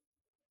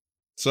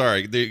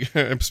 Sorry,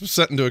 I'm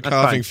set into a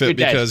coughing fit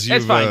because you've...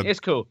 It's fine. It's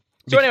cool.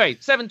 So anyway,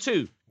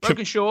 7-2.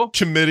 Broken Shore.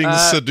 Committing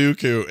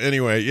Sudoku.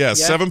 Anyway,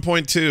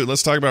 7.2.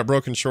 Let's talk about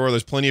Broken Shore.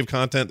 There's plenty of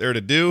content there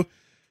to do.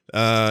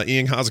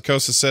 Ian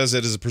Hazakosa says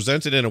it is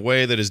presented in a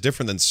way that is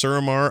different than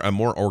Suramar, a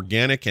more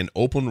organic and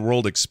open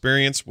world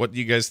experience. What do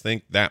you guys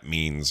think that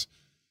means?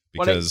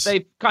 Because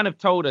they've kind of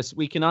told us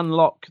we can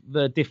unlock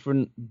the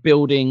different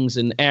buildings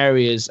and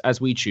areas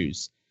as we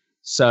choose.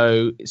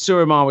 So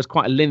Suramar was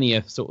quite a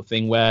linear sort of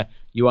thing where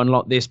you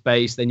unlock this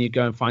base, then you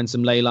go and find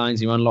some ley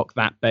lines, you unlock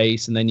that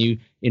base, and then you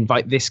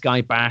invite this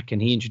guy back,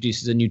 and he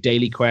introduces a new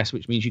daily quest,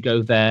 which means you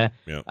go there.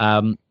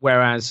 Yeah.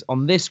 Whereas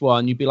on this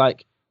one, you'd be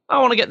like, I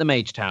want to get the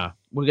Mage Tower.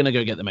 We're going to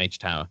go get the Mage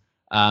Tower.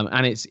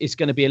 And it's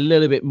going to be a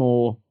little bit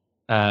more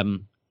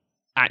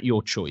at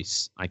your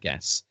choice, I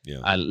guess.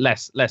 Yeah.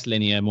 Less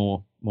linear,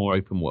 more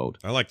open world.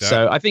 I like that.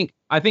 So I think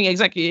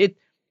exactly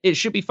it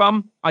should be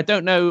fun. I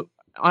don't know.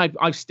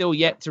 I've still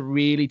yet to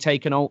really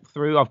take an alt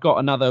through. I've got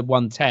another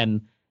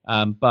 110,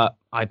 but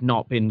I've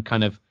not been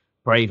kind of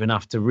brave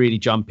enough to really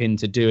jump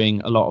into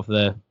doing a lot of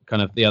the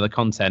kind of the other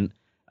content.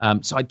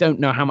 So I don't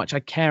know how much I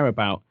care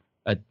about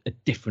a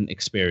different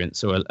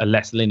experience or a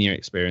less linear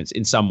experience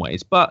in some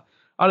ways. But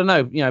I don't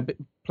know.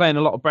 Playing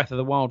a lot of Breath of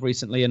the Wild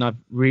recently, and I've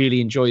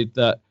really enjoyed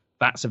that.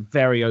 That's a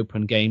very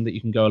open game that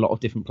you can go a lot of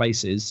different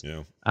places.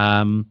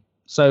 Yeah.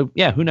 So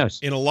yeah, who knows?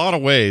 In a lot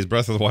of ways,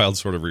 Breath of the Wild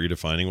sort of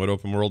redefining what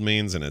open world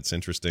means, and it's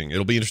interesting.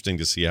 It'll be interesting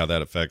to see how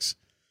that affects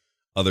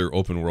other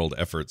open world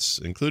efforts,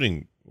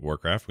 including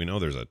Warcraft. We know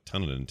there's a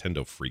ton of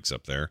Nintendo freaks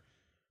up there.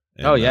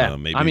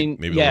 And,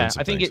 maybe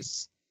I think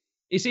it's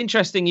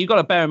interesting. You've got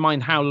to bear in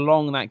mind how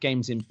long that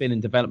game's been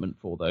in development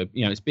for, though.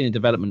 It's been in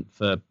development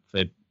for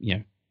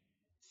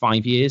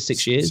 5 years,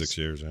 6 years. 6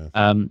 years,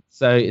 yeah.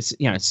 So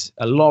it's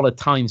a lot of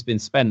time's been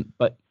spent,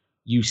 but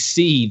you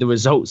see the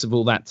results of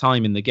all that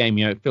time in the game.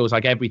 It feels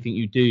like everything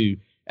you do,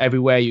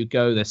 everywhere you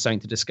go, there's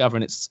something to discover,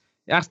 and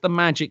that's the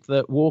magic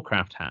that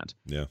Warcraft had.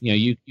 Yeah.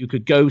 You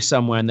could go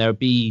somewhere and there'd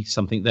be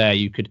something there.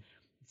 You could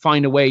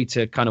find a way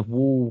to kind of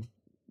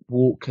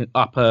walk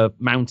up a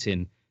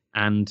mountain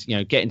and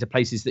get into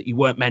places that you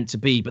weren't meant to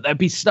be, but there'd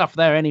be stuff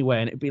there anyway,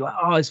 and it'd be like,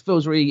 oh, this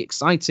feels really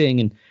exciting,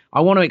 and I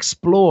want to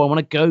explore, I want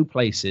to go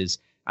places.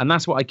 And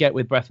that's what I get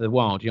with Breath of the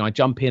Wild. I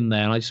jump in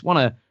there and I just want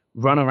to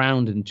run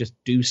around and just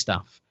do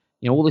stuff.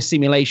 All the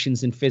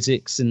simulations and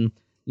physics and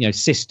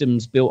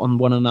systems built on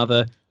one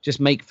another just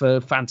make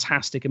for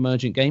fantastic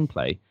emergent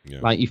gameplay.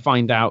 Yeah. Like you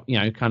find out,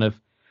 kind of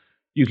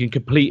you can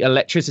complete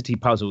electricity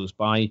puzzles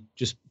by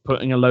just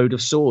putting a load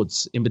of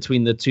swords in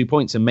between the 2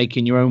 points and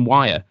making your own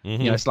wire.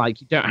 Mm-hmm. It's like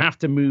you don't have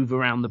to move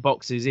around the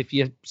boxes if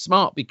you're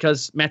smart,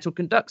 because metal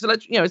conducts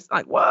electricity. It's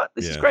like, what?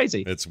 This is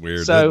crazy. It's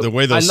weird. So the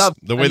way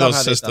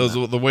those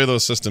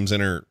systems systems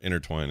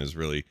intertwine is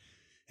really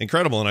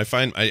incredible.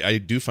 And I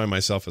do find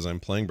myself, as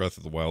I'm playing Breath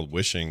of the Wild,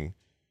 wishing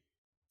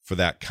for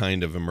that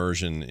kind of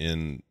immersion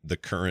in the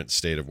current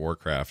state of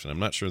Warcraft. And I'm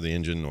not sure the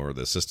engine or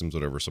the systems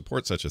would ever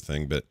support such a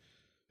thing, but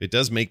it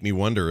does make me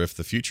wonder if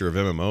the future of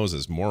MMOs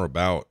is more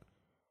about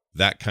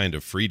that kind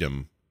of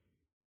freedom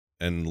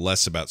and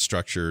less about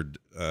structured,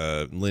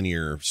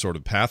 linear sort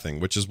of pathing,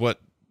 which is what,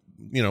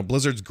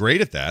 Blizzard's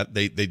great at that.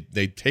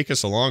 They take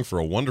us along for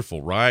a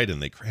wonderful ride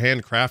and they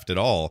handcraft it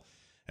all.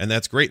 And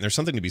that's great. And there's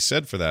something to be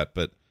said for that.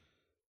 But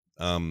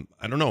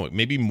I don't know,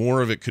 maybe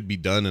more of it could be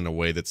done in a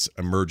way that's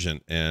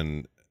emergent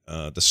and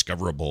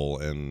discoverable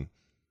and,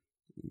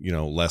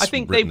 less I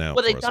think written they've out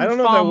done for us. I don't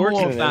know if far that works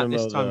more in of that an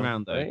this MMO, time though,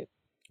 around, though. right?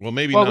 Well,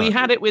 maybe Well, not. we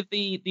had it with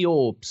the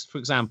orbs, for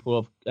example,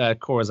 of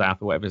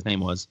Korazath or whatever his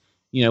name was.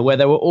 Where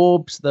there were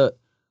orbs that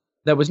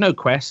there was no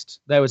quest.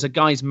 There was a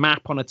guy's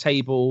map on a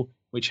table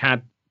which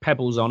had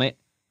pebbles on it,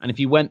 and if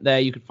you went there,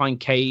 you could find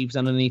caves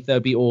underneath.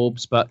 There'd be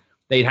orbs, but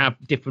they'd have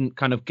different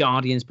kind of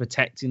guardians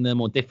protecting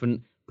them, or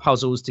different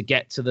puzzles to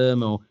get to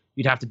them, or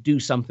you'd have to do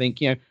something.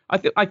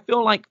 I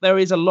feel like there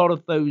is a lot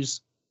of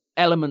those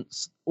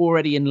elements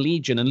already in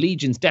Legion, and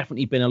Legion's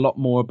definitely been a lot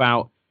more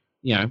about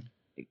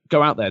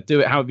go out there, do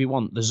it however you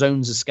want. The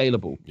zones are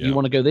scalable. Yeah. You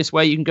want to go this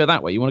way, you can go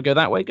that way. You want to go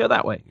that way, go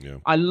that way. Yeah.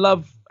 I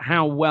love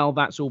how well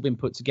that's all been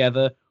put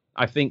together.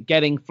 I think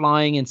getting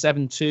flying in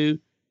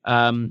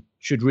 7.2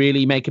 should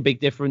really make a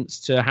big difference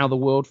to how the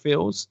world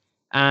feels.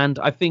 And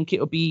I think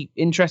it'll be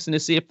interesting to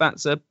see if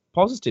that's a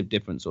positive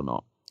difference or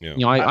not. Yeah.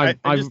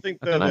 I just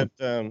think though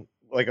that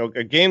like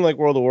a game like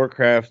World of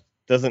Warcraft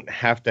doesn't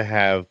have to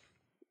have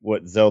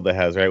what Zelda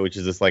has, right? Which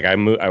is just like I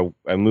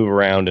move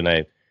around and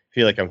I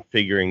feel like I'm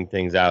figuring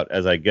things out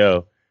as I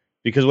go.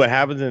 Because what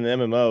happens in an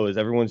MMO is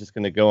everyone's just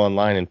going to go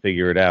online and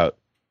figure it out.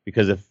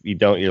 Because if you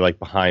don't, you're like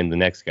behind the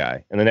next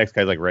guy, and the next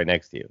guy's like right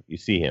next to you. You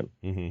see him.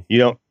 Mm-hmm. You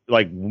don't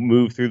like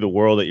move through the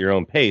world at your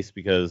own pace,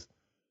 because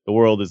the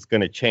world is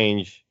going to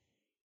change,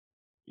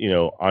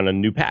 on a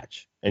new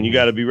patch, and you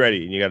got to be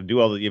ready, and you got to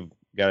do you've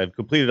got to have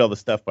completed all the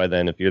stuff by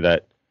then. If you're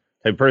that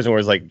type of person, where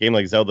it's like a game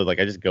like Zelda, like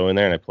I just go in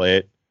there and I play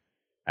it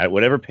at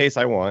whatever pace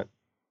I want,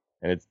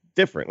 and it's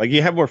different. Like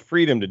you have more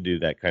freedom to do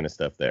that kind of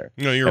stuff there.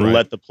 No, you're and right.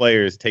 let the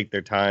players take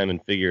their time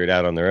and figure it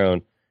out on their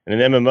own. And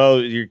in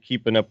MMO, you're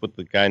keeping up with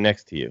the guy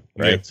next to you,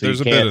 right? Yeah, so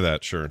there's a bit of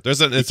that, sure. It's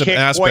an can't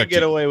aspect. Quite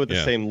get away with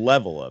the same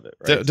level of it,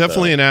 right?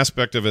 Definitely an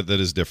aspect of it that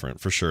is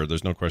different, for sure.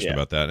 There's no question Yeah.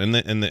 about that.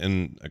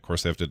 And of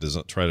course, they have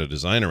to try to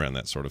design around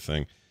that sort of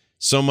thing.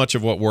 So much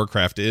of what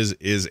Warcraft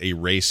is a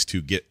race to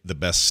get the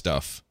best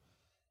stuff,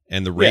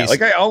 and the race.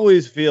 Like I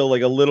always feel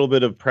like a little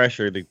bit of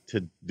pressure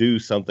to do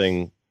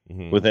something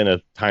within a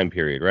time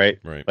period, right?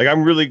 Right. Like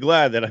I'm really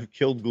glad that I've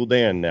killed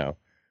Gul'dan now,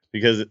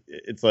 because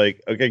it's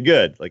like, okay,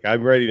 good. Like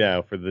I'm ready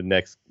now for the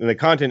next, and the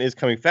content is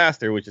coming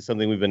faster, which is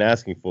something we've been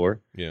asking for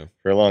a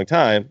long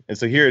time. And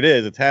so here it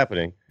is, it's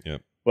happening. Yeah.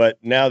 But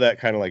now that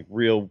kind of like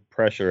real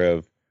pressure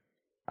of,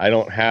 I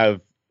don't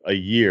have a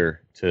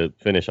year to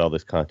finish all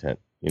this content.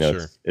 You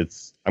know,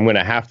 it's I'm going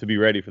to have to be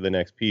ready for the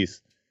next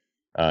piece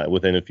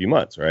within a few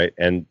months, right?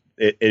 And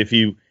if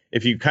you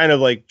kind of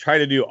like try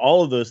to do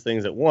all of those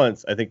things at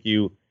once, I think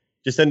you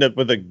just end up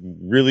with a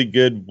really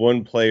good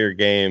one-player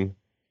game,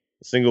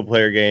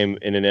 single-player game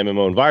in an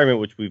MMO environment,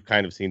 which we've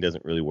kind of seen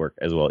doesn't really work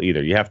as well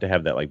either. You have to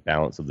have that like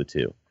balance of the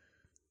two.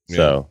 Yeah.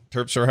 So,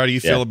 Terpsor, how do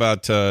you feel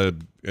about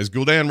is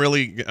Gul'dan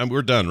really?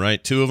 We're done,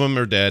 right? 2 of them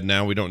are dead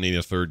now. We don't need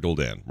a third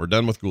Gul'dan. We're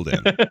done with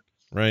Gul'dan,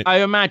 right?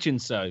 I imagine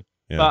so.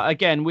 Yeah. But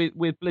again,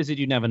 with Blizzard,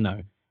 you never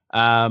know.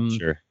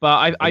 Sure.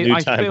 But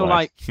I feel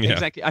like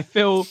exactly. I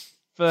feel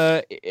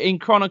in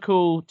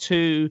Chronicle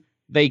 2,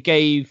 they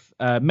gave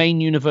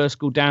main Universe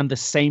Gul'dan the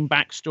same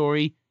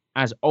backstory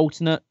as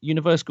alternate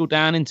Universe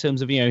Gul'dan in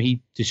terms of, you know, he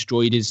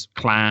destroyed his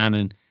clan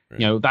and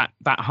you know that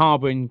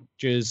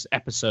Harbinger's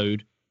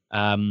episode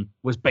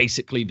was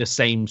basically the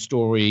same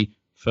story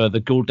for the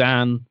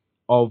Gul'dan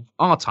of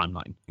our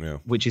timeline,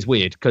 which is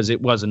weird because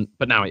it wasn't,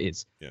 but now it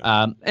is.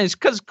 And it's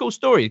because it's a cool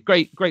story,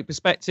 great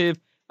perspective.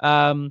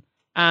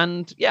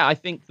 And yeah, I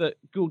think that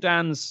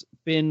Gul'dan's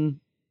been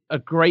a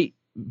great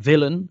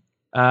villain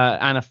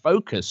and a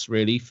focus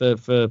really for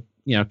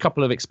you know a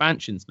couple of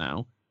expansions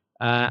now.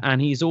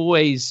 And he's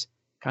always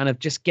kind of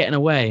just getting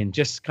away and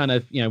just kind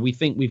of, you know, we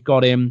think we've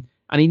got him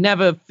and he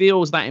never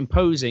feels that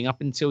imposing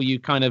up until you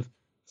kind of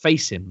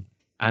face him.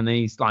 And then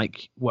he's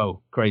like,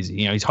 whoa, crazy.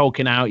 You know, he's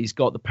hulking out. He's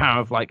got the power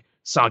of like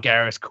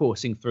Sargaras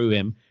coursing through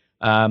him.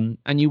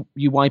 And you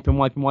wipe him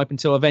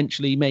until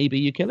eventually maybe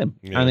you kill him.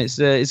 Yeah. And it's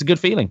a good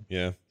feeling.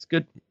 Yeah. It's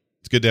good.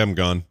 It's good to have him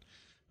gone.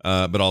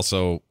 But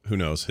also, who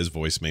knows? His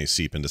voice may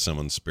seep into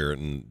someone's spirit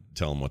and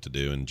tell him what to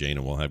do, and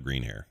Jaina will have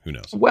green hair. Who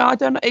knows? Well, I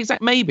don't know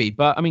exactly. Maybe,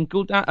 but I mean,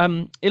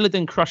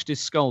 Illidan crushed his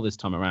skull this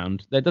time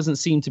around. There doesn't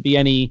seem to be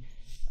any.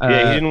 He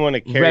didn't want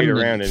to carry it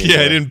around anymore.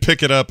 Yeah, he didn't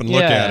pick it up and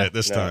look at it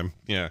this time.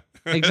 Yeah,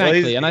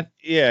 exactly. Well,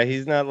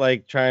 he's not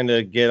like trying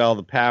to get all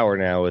the power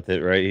now with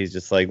it, right? He's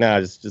just like, nah,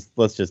 just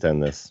let's just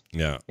end this.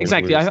 Yeah,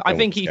 exactly. I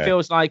think he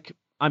feels like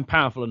I'm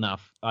powerful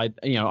enough.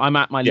 I'm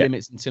at my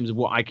limits in terms of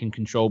what I can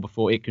control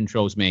before it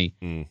controls me.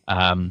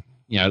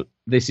 You know,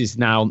 this is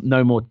now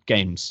no more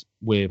games.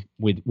 We're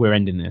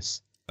ending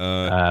this.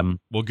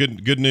 Well,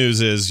 good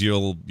news is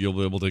you'll be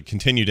able to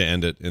continue to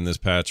end it in this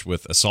patch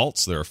with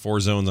assaults. There are 4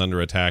 zones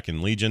under attack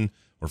in Legion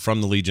or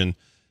from the Legion,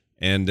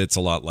 and it's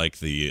a lot like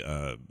the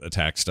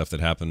attack stuff that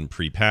happened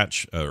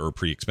pre-patch or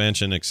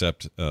pre-expansion,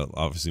 except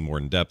obviously more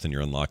in depth, and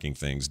you're unlocking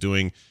things.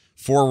 Doing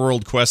 4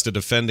 world quests to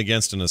defend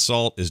against an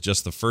assault is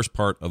just the first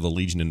part of the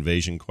Legion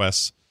invasion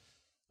quests.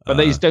 But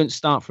these don't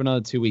start for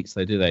another 2 weeks,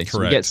 though, do they? Correct. So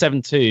we get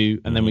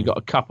 7-2, and then we got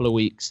a couple of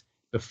weeks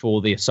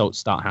before the assaults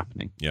start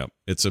happening. Yeah,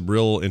 it's a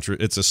real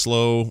it's a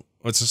slow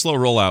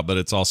rollout, but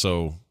it's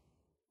also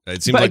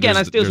it seems. But like again,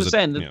 as Steels was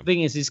saying, the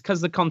thing is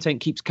because the content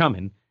keeps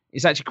coming,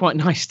 it's actually quite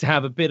nice to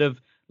have a bit of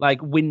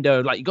like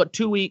window. Like you got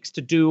 2 weeks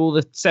to do all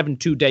the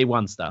 7-2 day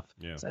 1 stuff.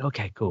 Yeah. It's like,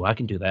 okay, cool, I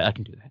can do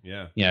that.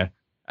 Yeah. Yeah.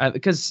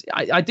 Because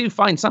I do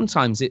find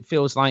sometimes it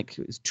feels like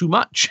it's too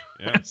much.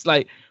 Yeah. It's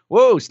like,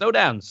 whoa, slow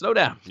down.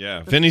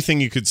 Yeah. If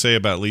anything you could say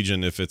about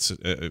Legion, if it's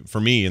for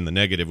me in the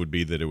negative, would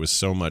be that it was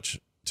so much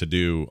to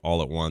do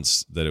all at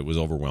once that it was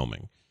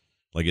overwhelming.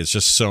 Like it's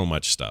just so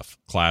much stuff,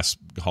 class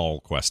hall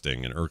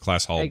questing or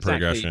class hall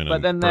progression.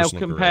 But then they'll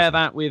compare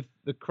that with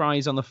the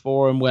cries on the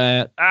forum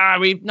where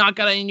we've not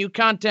got any new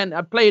content.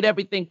 I played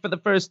everything for the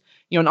first,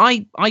 and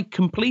I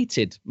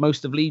completed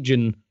most of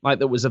Legion like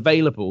that was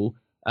available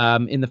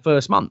in the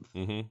first month,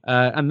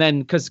 and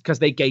then because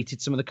they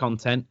gated some of the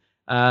content,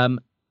 and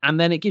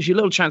then it gives you a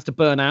little chance to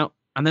burn out,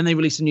 and then they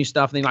release some new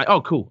stuff, and they're like,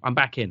 oh cool, I'm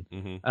back in.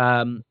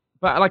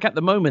 But like at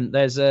the moment,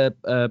 there's a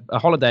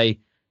holiday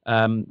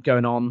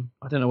going on.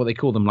 I don't know what they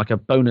call them, like a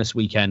bonus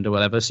weekend or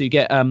whatever. So you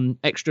get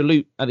extra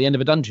loot at the end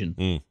of a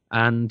dungeon.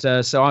 And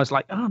so I was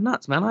like, oh,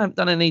 nuts, man. I haven't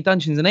done any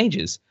dungeons in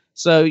ages.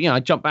 So, I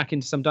jumped back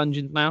into some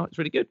dungeons now. It's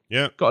really good.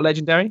 Yeah. Got a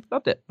legendary.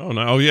 Loved it. Oh,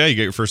 no. Oh, yeah. You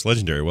got your first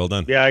legendary. Well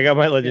done. Yeah, I got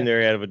my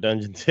legendary out of a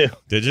dungeon too.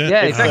 Did you?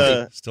 Yeah,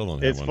 exactly. Still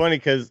don't have it's one. funny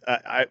because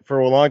I for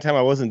a long time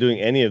I wasn't doing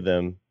any of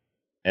them.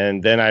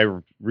 And then I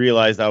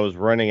realized I was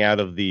running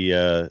out of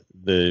the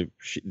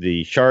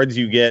shards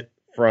you get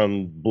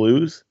from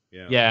blues.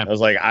 Yeah. I was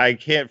like,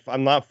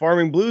 I'm not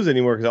farming blues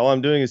anymore because all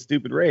I'm doing is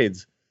stupid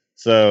raids.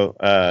 So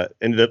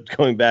ended up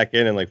going back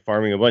in and like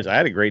farming a bunch. I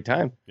had a great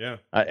time. Yeah.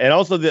 And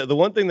also the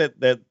one thing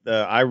that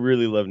I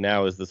really love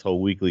now is this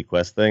whole weekly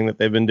quest thing that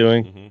they've been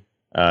doing,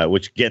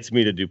 which gets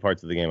me to do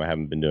parts of the game I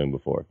haven't been doing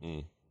before.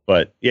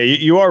 But yeah,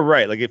 you are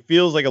right. Like it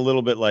feels like a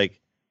little bit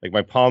like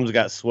my palms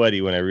got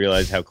sweaty when I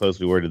realized how close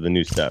we were to the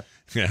new stuff.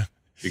 Yeah.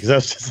 Because I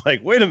was just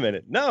like, wait a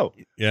minute, no.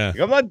 Yeah.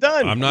 Like, I'm not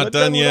done. I'm not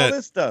done yet. With all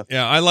this stuff.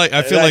 Yeah,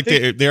 I feel like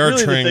they are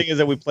really trying. The thing is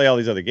that we play all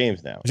these other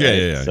games now. Yeah, right?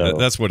 yeah. So,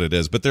 that's what it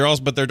is. But they're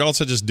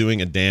also just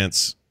doing a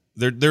dance.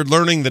 They're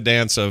learning the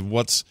dance of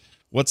what's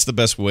the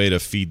best way to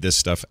feed this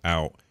stuff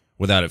out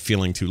without it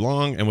feeling too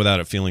long and without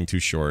it feeling too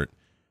short.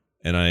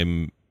 And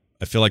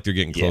I feel like they're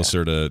getting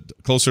closer to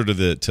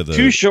the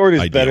too short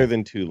is ideal. Better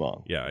than too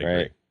long. Yeah,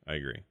 I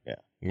agree. Yeah.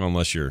 Well,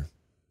 unless you're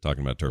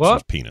talking about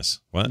Terpster's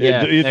penis. What?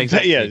 Yeah,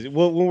 exactly. Yeah.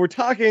 Well, when we're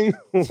talking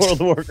World of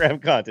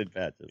Warcraft content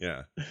patches,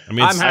 Yeah. I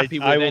mean, I'm happy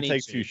with I will any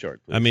take two. too short.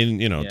 Please. I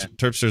mean,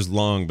 Terpster's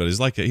long, but he's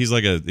like a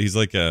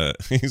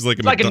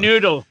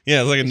noodle.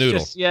 Yeah, it's like a noodle.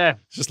 Just, yeah,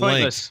 It's just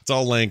pointless. length. It's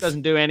all length.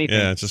 Doesn't do anything.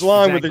 Yeah, it's just it's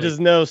long, exactly. but there's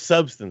just no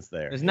substance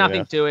there. There's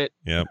nothing to it.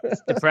 Yep.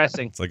 It's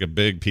depressing. It's like a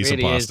big piece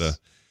Really of pasta. is.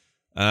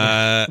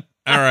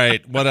 All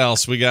right, what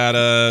else? We got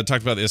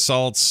talked about the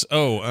assaults.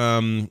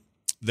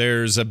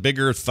 There's a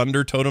bigger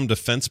Thunder Totem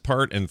defense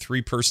part and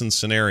 3-person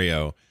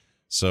scenario.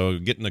 So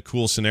getting a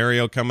cool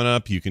scenario coming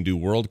up. You can do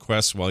world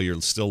quests while you're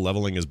still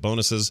leveling as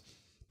bonuses,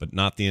 but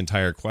not the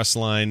entire quest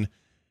line.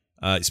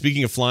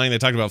 Speaking of flying, they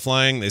talked about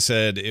flying. They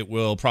said it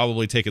will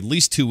probably take at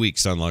least 2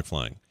 weeks to unlock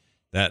flying.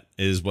 That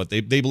is what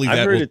they believe.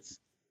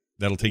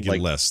 That'll take you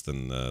less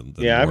than the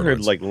I've heard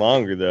warlords. like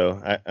longer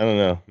though. I don't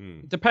know.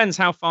 It depends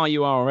how far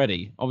you are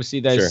already. Obviously,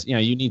 there's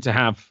you need to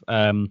have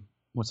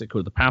what's it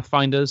called, the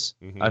Pathfinders.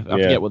 I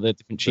forget what the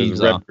different chiefs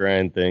rep are.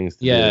 grind things.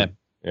 Yeah.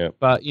 Yeah.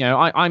 But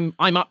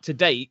I'm up to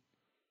date,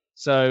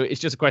 so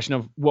it's just a question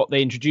of what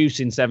they introduce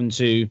in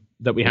 7.2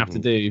 that we have to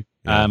do,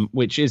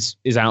 which is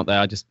out there.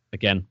 I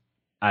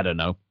don't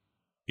know.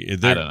 I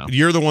don't know.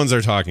 You're the ones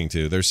they're talking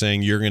to. They're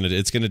saying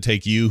it's gonna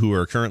take you who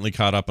are currently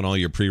caught up on all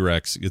your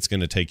prereqs. It's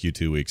gonna take you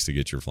 2 weeks to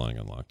get your flying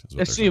unlocked.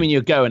 Assuming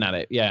you're going at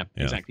it, yeah,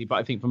 exactly. But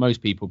I think for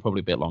most people,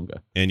 probably a bit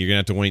longer. And you're gonna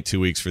have to wait 2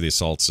 weeks for the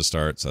assaults to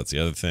start. So that's the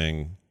other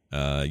thing.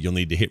 You'll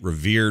need to hit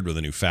Revered with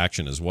a new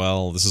faction as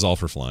well. This is all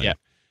for flying.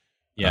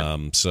 Yeah.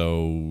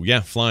 So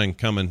flying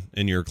coming,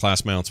 and your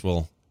class mounts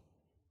will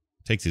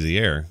take to the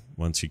air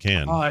once you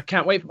can. Oh, I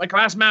can't wait for my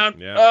class mount.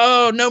 Yeah.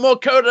 Oh, no more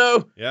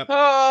Kodo. Yep.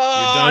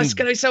 Oh, You're done. it's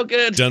gonna be so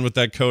good. Done with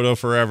that Kodo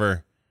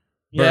forever.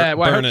 I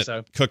burn hope it,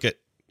 so. cook it,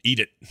 eat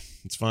it.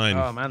 It's fine.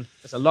 Oh man,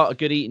 there's a lot of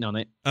good eating on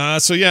it.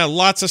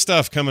 Lots of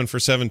stuff coming for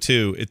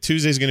 7.2.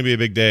 Tuesday's going to be a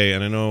big day,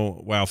 and I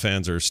know WoW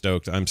fans are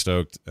stoked. I'm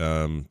stoked.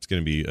 It's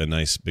going to be a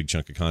nice big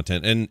chunk of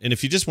content. And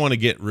if you just want to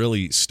get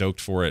really stoked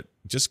for it,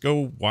 just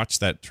go watch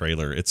that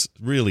trailer. It's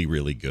really,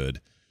 really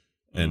good.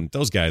 And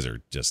those guys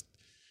are just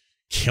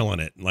killing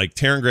it. Like,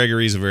 Taron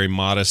Gregory's a very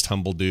modest,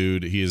 humble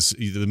dude.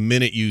 The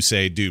minute you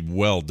say, dude,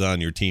 well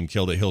done, your team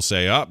killed it, he'll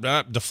say,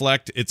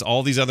 deflect. It's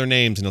all these other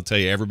names, and he'll tell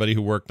you everybody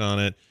who worked on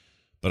it.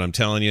 But I'm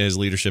telling you, his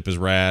leadership is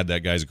rad.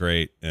 That guy's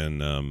great.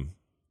 And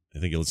I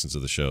think he listens to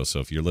the show. So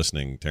if you're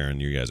listening, Taron,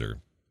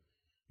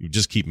 you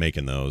just keep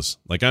making those.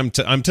 Like, I'm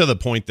to the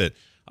point that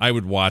I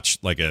would watch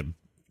like a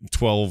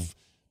 12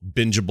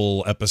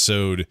 bingeable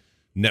episode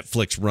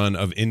Netflix run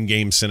of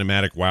in-game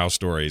cinematic WoW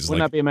stories.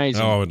 Wouldn't that be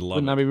amazing? Oh, I would love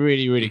Wouldn't it. that be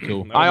really, really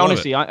cool? I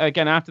honestly,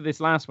 again, after this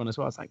last one as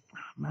well, I was like,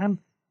 man,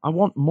 I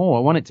want more.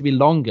 I want it to be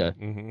longer.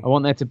 I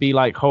want there to be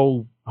like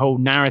whole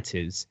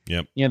narratives.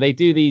 Yep. They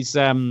do these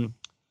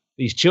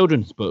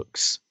children's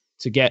books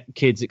to get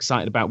kids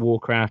excited about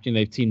Warcraft.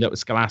 They've teamed up with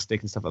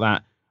Scholastic and stuff like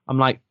that. I'm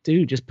like,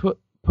 dude, just put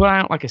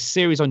out like a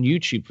series on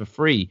YouTube for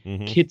free.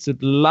 Kids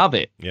would love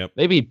it. Yep.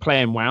 They'd be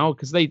playing WoW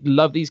because they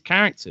love these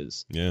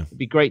characters. Yeah. It'd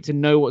be great to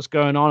know what's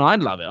going on.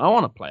 I'd love it. I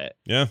want to play it.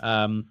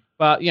 Yeah.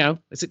 But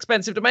it's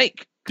expensive to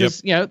make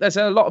because there's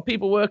a lot of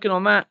people working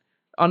on that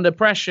under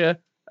pressure.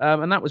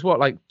 And that was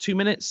like 2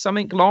 minutes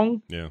something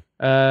long. Yeah.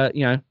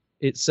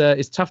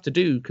 It's tough to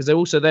do because they're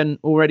also then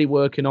already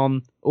working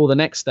on all the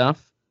next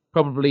stuff,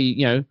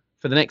 probably,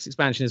 for the next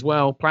expansion as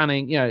well,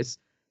 planning, it's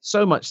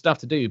so much stuff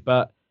to do,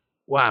 but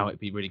wow, it'd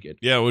be really good.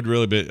 Yeah, it would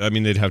really be. I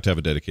mean, they'd have to have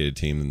a dedicated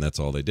team, and that's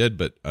all they did,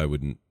 but I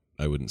wouldn't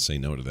say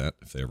no to that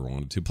if they ever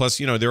wanted to. Plus,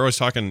 we're always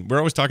talking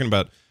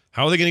about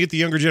how are they going to get the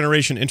younger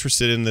generation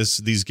interested in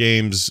these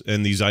games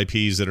and these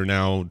IPs that are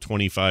now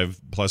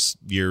 25 plus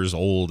years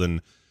old,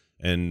 and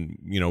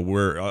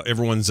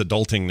everyone's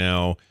adulting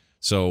now.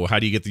 So how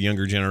do you get the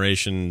younger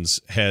generation's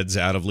heads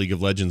out of League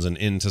of Legends and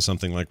into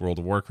something like World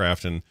of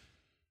Warcraft? And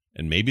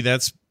maybe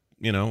that's,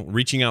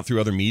 reaching out through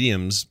other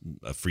mediums,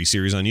 a free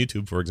series on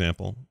YouTube, for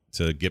example,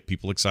 to get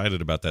people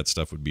excited about that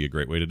stuff would be a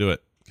great way to do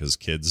it, because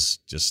kids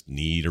just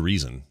need a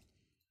reason.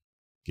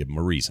 Give them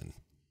a reason.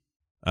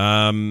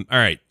 All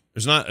right.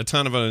 There's not a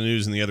ton of other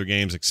news in the other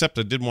games, except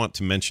I did want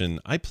to mention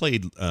I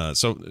played,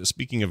 so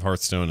speaking of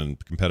Hearthstone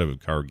and competitive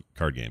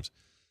card games,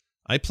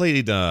 I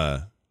played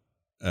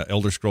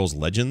Elder Scrolls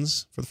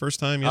Legends for the first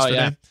time yesterday.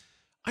 Oh, yeah.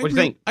 What do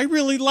you think? I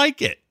really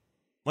like it.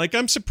 Like,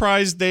 I'm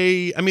surprised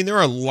there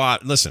are a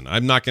lot. Listen,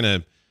 I'm not going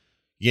to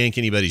yank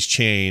anybody's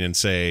chain and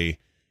say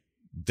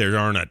there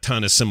aren't a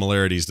ton of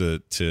similarities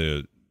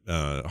to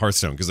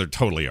Hearthstone, because there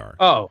totally are.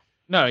 Oh,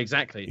 no,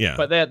 exactly. Yeah.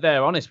 But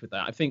they're honest with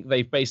that. I think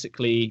they've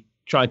basically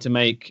tried to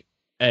make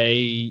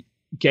a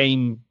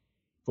game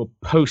for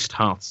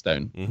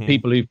post-Hearthstone.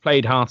 People who've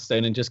played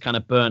Hearthstone and just kind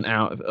of burnt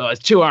out.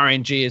 It's too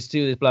RNG, it's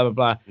too this, blah, blah,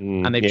 blah.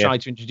 And they've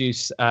tried to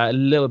introduce a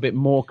little bit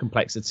more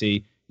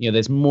complexity.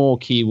 There's more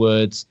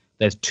keywords.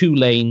 There's 2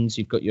 lanes.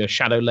 You've got your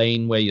shadow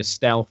lane where you're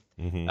stealth.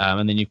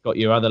 And then you've got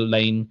your other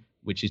lane,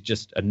 which is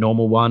just a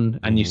normal one.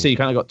 And you see you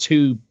kind of got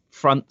 2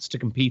 fronts to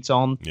compete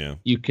on. Yeah.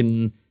 You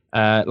can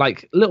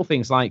like little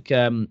things like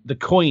the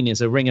coin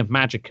is a ring of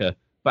magicka,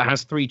 but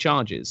has 3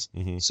 charges.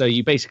 So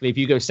you basically, if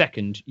you go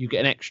second, you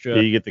get an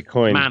extra. You get the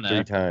coin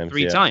mana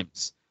 3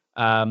 times.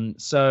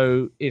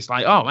 So it's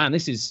like, oh man,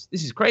 this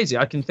is crazy.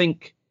 I can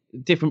think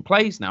different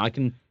plays now. I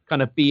can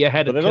kind of be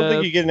ahead but of. I don't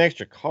think you get an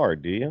extra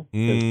card, do you?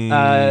 No.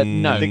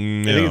 I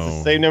think it's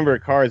the same number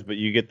of cards, but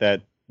you get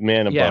that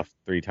mana buff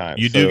 3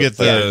 times. You do get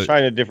the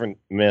trying a different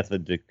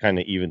method to kind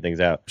of even things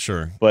out.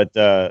 Sure. But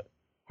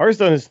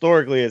Hearthstone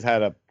historically has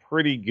had a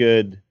pretty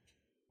good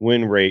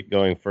win rate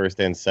going first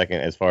and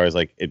second as far as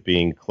like it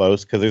being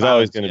close, because there's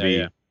always going to be.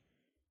 Yeah.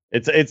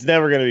 It's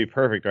never going to be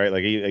perfect, right?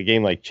 Like a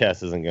game like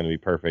chess isn't going to be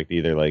perfect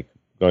either, like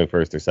going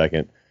first or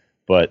second.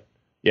 But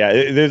yeah,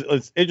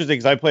 it's interesting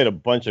because I played a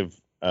bunch of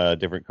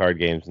different card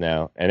games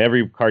now, and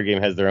every card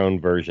game has their own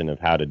version of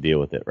how to deal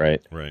with it,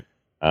 right? Right.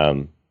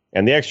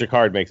 And the extra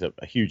card makes a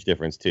huge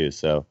difference too.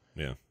 So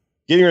yeah,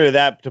 getting rid of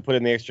that to put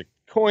in the extra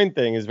coin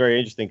thing is very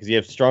interesting because you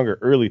have stronger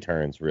early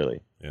turns, really.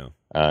 Yeah.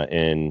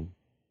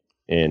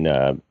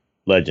 In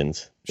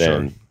Legends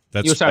than. Sure.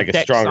 That's you also like have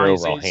a stronger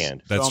overall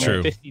hand. That's from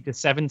true. 50 to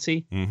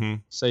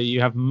 70. So you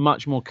have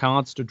much more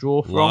cards to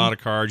draw from. A lot of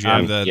cards. You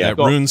have that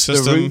rune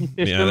system.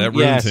 Yeah, that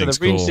rune thing's so the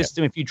rune cool.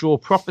 system, if you draw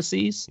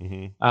prophecies,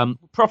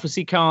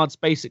 prophecy cards,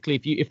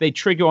 basically, if they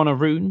trigger on a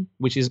rune,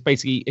 which is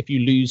basically if you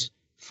lose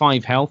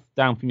 5 health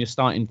down from your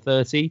starting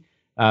 30,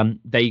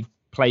 they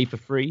play for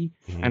free.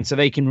 And so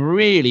they can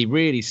really,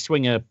 really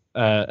swing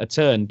a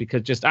turn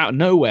because just out of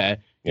nowhere,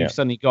 you've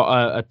suddenly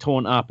got a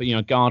taunt up,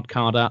 guard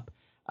card up.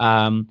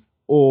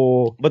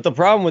 But the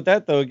problem with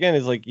that, though, again,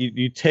 is like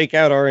you take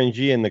out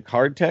RNG in the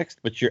card text,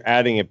 but you're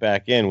adding it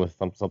back in with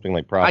something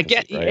like prophecy.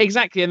 I get right?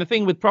 Exactly, and the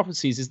thing with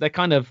prophecies is they're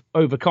kind of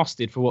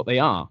overcosted for what they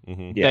are.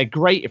 They're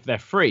great if they're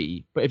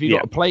free, but if you've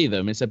got to play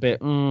them, it's a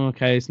bit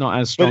okay. It's not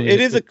as strong. But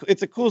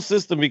it's a cool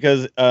system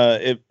because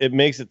it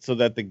makes it so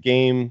that the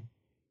game,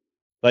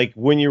 like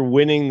when you're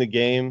winning the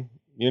game,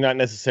 you're not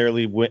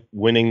necessarily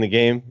winning the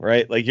game,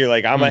 right? Like you're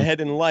like I'm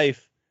ahead in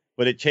life.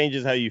 But it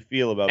changes how you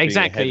feel about being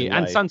ahead in life,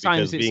 and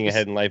sometimes being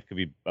ahead in life could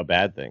be a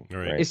bad thing.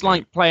 Right. It's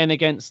like playing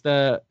against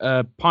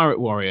a pirate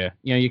warrior.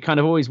 You're kind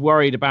of always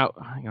worried about,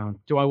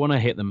 do I want to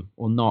hit them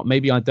or not?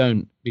 Maybe I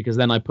don't, because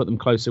then I put them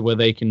closer where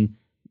they can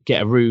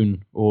get a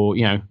rune, or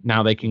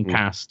now they can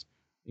cast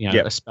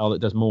a spell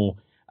that does more.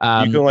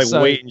 You can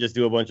wait and just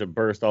do a bunch of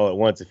burst all at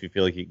once if you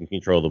feel like you can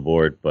control the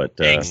board. But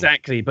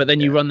exactly. But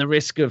then you run the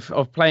risk of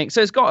playing.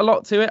 So it's got a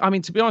lot to it. I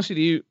mean, to be honest with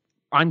you,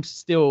 I'm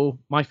still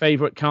my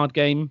favorite card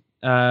game.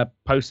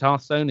 Post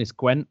Hearthstone is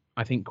Gwent.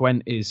 I think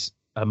Gwent is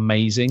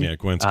amazing. Yeah,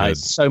 Gwent's good.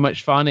 It's so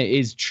much fun. It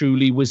is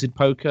truly wizard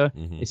poker.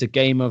 It's a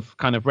game of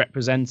kind of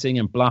representing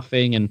and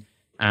bluffing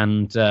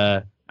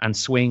and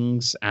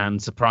swings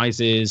and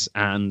surprises,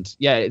 and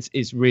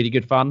it's really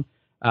good fun.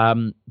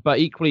 But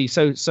equally,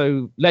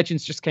 so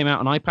Legends just came out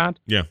on iPad.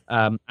 Yeah.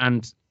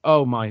 And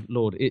oh my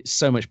lord, it's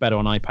so much better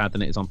on iPad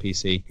than it is on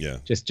PC. Yeah.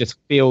 Just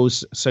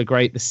feels so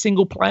great. The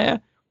single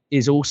player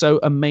is also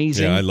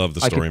amazing. Yeah, I love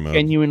the story mode.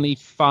 Genuinely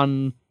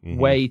fun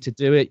way to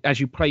do it. As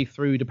you play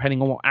through,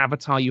 depending on what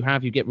avatar you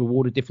have, you get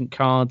rewarded different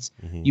cards.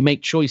 You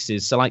make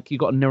choices. So like you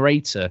got a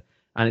narrator,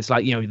 and it's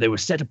like, they were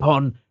set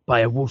upon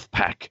by a wolf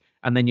pack,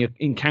 and then your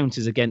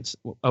encounters against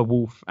a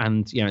wolf,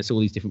 and it's all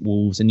these different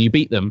wolves, and you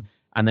beat them,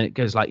 and then it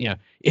goes like,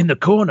 in the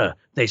corner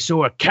they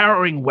saw a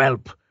cowering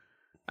whelp,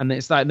 and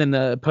it's like, then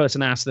the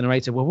person asks the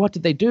narrator, well, what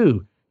did they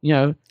do?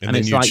 And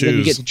it's like, then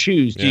you get to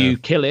choose. Do you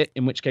kill it?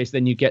 In which case,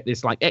 then you get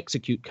this like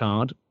execute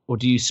card, or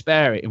do you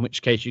spare it? In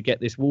which case, you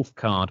get this wolf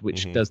card,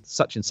 which does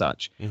such and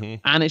such.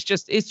 And it's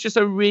just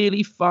a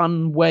really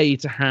fun way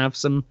to have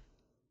some.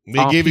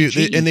 They gave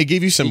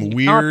you some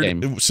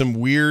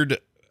weird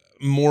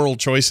moral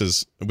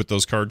choices with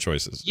those card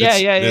choices.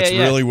 It's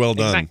really well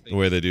done the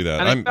way they do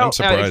that. I'm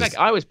surprised.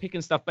 I was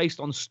picking stuff based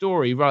on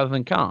story rather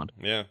than card.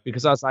 Yeah,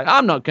 because I was like,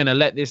 I'm not going to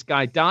let this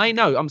guy die.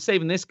 No, I'm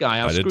saving this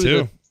guy. I did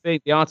too.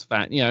 The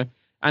artifact,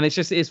 and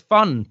it's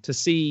fun to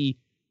see,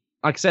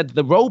 like I said,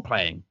 the role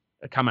playing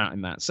come out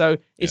in that. So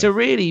it's a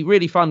really,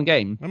 really fun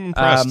game. I'm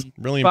impressed,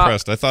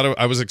 impressed. I thought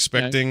I was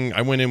expecting.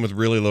 I went in with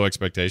really low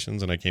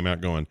expectations, and I came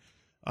out going,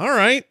 "All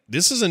right,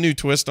 this is a new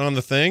twist on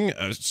the thing.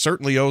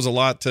 Certainly owes a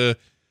lot to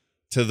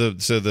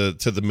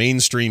the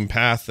mainstream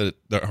path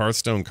that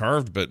Hearthstone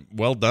carved. But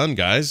well done,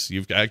 guys.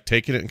 You've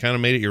taken it and kind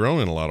of made it your own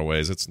in a lot of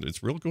ways.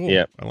 It's real cool.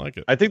 Yeah, I like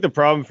it. I think the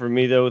problem for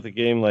me though with a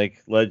game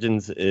like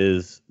Legends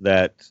is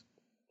that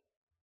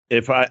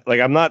if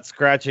I'm not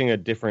scratching a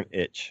different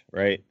itch,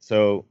 right?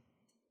 So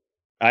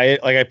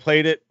I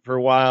played it for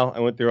a while. I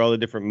went through all the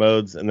different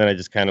modes, and then I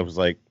just kind of was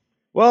like,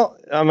 well,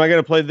 am I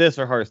going to play this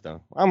or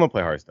Hearthstone? I'm going to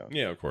play Hearthstone.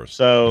 Yeah, of course.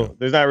 So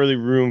there's not really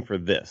room for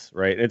this,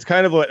 right? And it's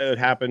kind of what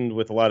happened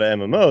with a lot of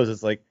MMOs.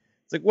 It's like,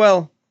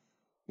 well,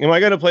 am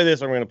I going to play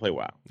this or am I going to play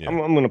WoW? Yeah. I'm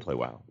going to play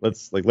WoW.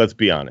 Let's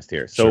be honest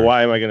here. So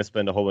why am I going to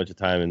spend a whole bunch of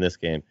time in this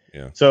game?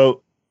 Yeah.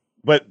 So,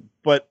 but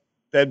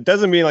that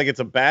doesn't mean like it's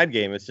a bad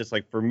game. It's just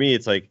like, for me,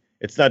 it's like,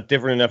 it's not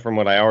different enough from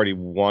what I already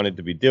wanted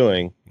to be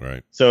doing.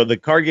 Right. So the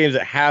card games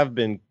that have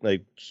been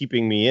like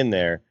keeping me in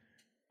there,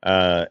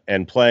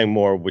 and playing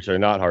more, which are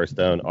not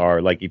Hearthstone,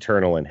 are like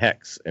Eternal and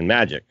Hex and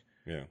Magic.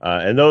 Yeah.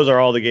 And those are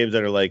all the games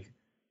that are like,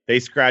 they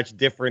scratch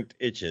different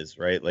itches,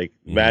 right? Like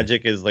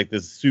Magic is like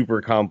this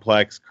super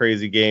complex,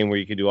 crazy game where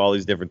you can do all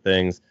these different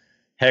things.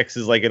 Hex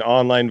is like an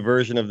online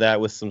version of that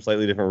with some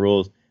slightly different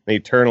rules. And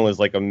Eternal is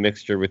like a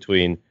mixture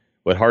between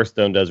what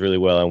Hearthstone does really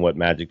well and what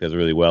Magic does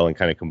really well, and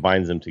kind of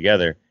combines them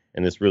together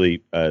in this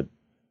really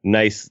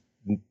nice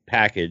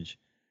package.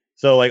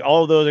 So like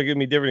all of those are giving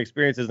me different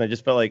experiences, and I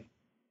just felt like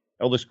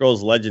Elder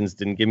Scrolls Legends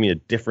didn't give me a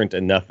different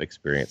enough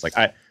experience. Like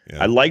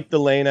I liked the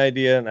lane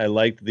idea, and I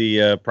liked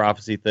the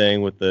prophecy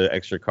thing with the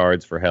extra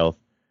cards for health,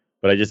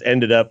 but I just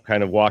ended up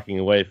kind of walking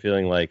away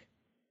feeling like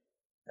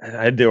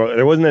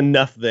there wasn't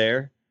enough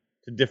there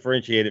to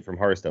differentiate it from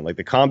Hearthstone. Like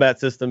the combat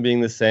system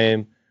being the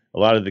same, a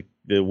lot of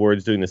the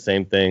words doing the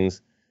same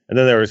things, and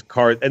then there was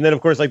cards, and then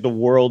of course like the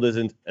world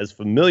isn't as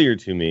familiar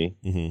to me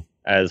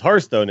as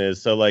Hearthstone is,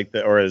 so like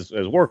or as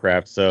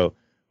Warcraft. So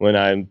when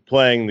I'm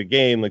playing the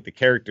game, like the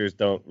characters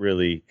don't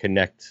really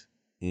connect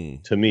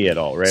to me at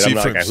all, right? See, I'm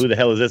not like, who the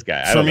hell is this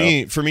guy?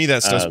 For me,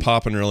 that stuff's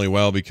popping really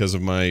well because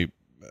of my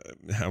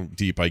how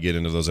deep I get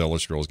into those Elder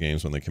Scrolls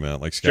games when they come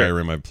out. Like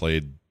Skyrim, I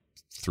played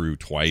through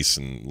twice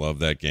and love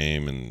that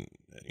game, and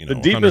the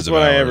deepest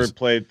one I ever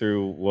played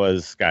through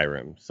was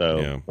Skyrim.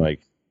 So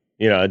like,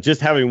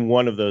 just having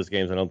one of those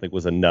games, I don't think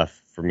was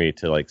enough for me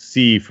to like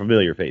see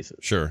familiar faces.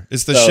 Sure,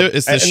 it's the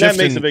shift, and that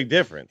makes a big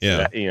difference.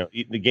 Yeah,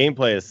 the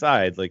gameplay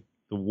aside, like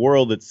the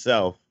world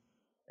itself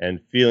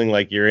and feeling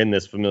like you're in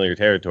this familiar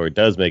territory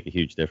does make a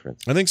huge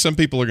difference. I think some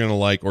people are going to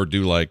like or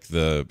do like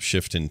the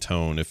shift in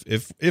tone.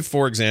 If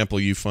for example,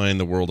 you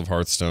find the world of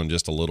Hearthstone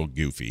just a little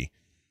goofy,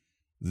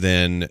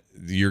 then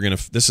you're going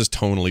to, this is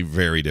tonally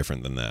very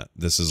different than that.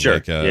 This is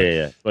like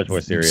much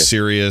more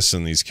serious,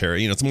 and these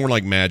characters, it's more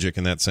like Magic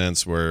in that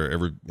sense, where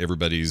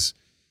everybody's,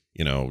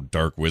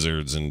 dark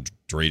wizards and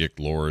Dradic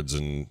lords,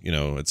 and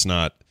it's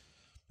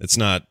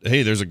not,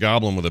 hey, there's a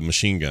goblin with a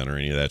machine gun or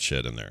any of that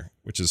shit in there,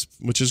 which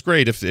is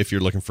great if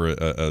you're looking for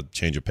a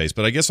change of pace.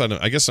 But I guess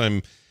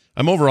I'm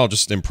overall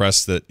just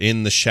impressed that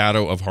in the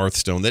shadow of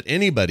Hearthstone that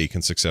anybody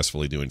can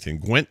successfully do anything.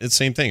 Gwent, it's the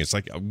same thing. It's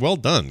like, well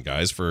done,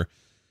 guys, for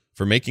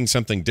making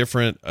something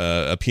different,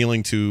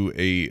 appealing to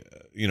a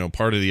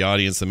part of the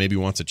audience that maybe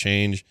wants a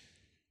change,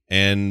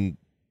 and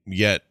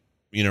yet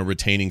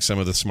retaining some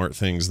of the smart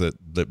things that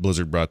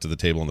Blizzard brought to the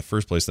table in the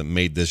first place that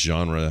made this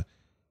genre.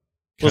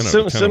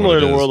 Similar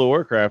to World of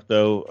Warcraft,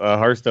 though,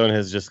 Hearthstone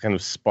has just kind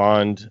of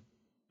spawned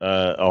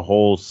a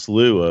whole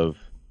slew of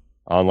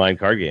online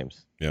card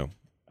games. Yeah.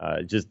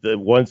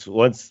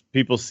 Once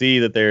people see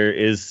that there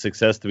is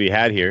success to be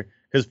had here,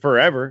 because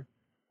forever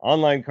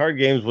online card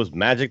games was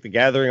Magic the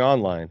Gathering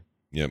Online.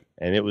 Yep.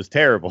 And it was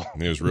terrible.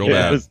 It was real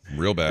bad.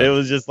 Real bad. It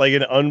was just like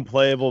an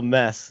unplayable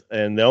mess.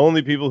 And the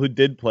only people who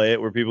did play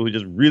it were people who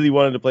just really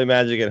wanted to play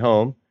Magic at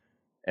home.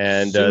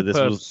 And this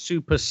was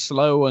super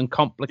slow and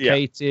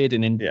complicated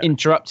and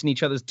interrupting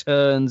each other's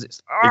turns.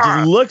 It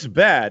just looks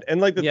bad.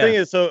 And like the thing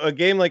is, so a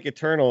game like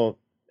Eternal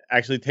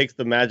actually takes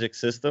the Magic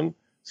system.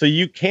 So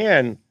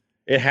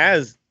it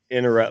has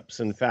interrupts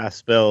and fast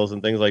spells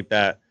and things like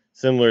that,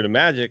 similar to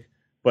Magic.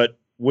 But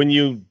when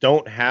you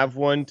don't have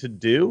one to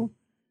do,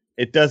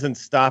 it doesn't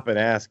stop and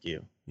ask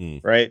you,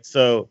 right?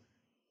 So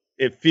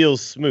it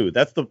feels smooth.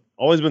 That's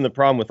always been the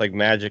problem with like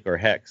Magic or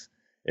Hex.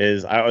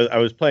 Is I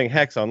was playing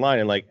Hex online,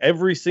 and like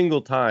every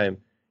single time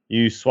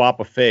you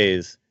swap a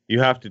phase, you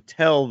have to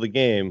tell the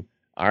game,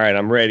 all right,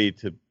 I'm ready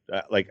to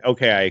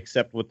okay, I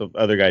accept what the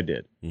other guy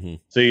did. Mm-hmm.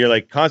 So you're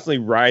like constantly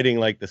riding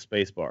like the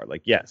space bar,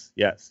 like yes,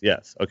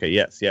 okay,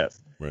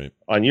 yes, right,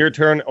 on your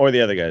turn or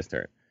the other guy's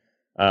turn,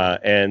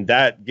 and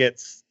that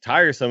gets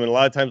tiresome. And a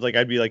lot of times, like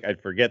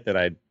I'd forget that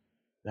I'd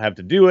have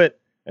to do it,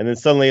 and then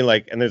suddenly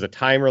and there's a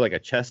timer, like a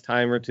chess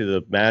timer to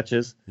the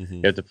matches. Mm-hmm.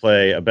 You have to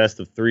play a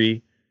best of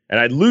 3. And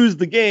I'd lose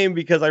the game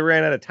because I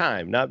ran out of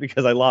time, not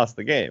because I lost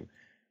the game,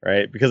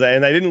 right?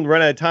 I didn't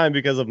run out of time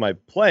because of my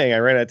playing. I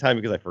ran out of time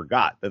because I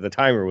forgot that the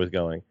timer was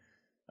going.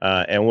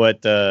 And what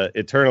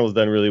Eternal has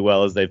done really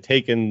well is they've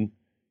taken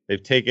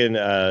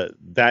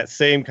that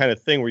same kind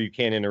of thing where you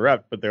can't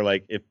interrupt, but they're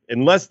like,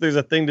 unless there's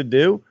a thing to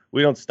do,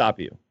 we don't stop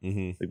you.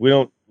 Mm-hmm.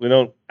 Like we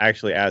don't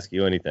actually ask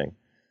you anything.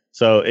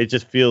 So it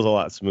just feels a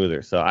lot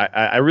smoother. So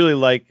I really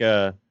like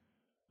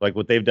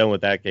what they've done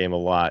with that game a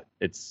lot.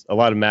 It's a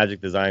lot of Magic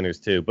designers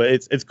too, but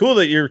it's cool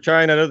that you're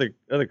trying out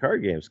other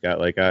card games, Scott.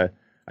 Like I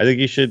think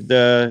you should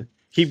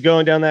keep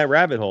going down that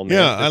rabbit hole, man.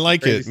 Yeah, I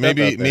like it.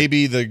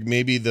 Maybe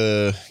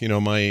the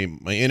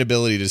my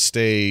inability to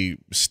stay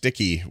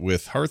sticky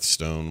with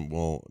Hearthstone.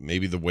 Well,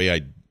 maybe the way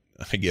I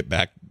get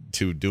back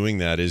to doing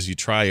that is you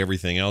try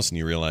everything else and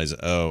you realize,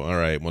 oh, all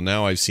right, well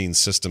now I've seen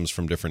systems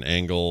from different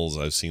angles.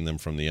 I've seen them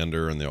from the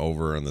under and the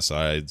over and the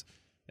sides.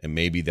 And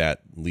maybe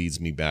that leads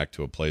me back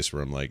to a place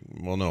where I'm like,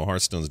 well, no,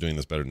 Hearthstone's doing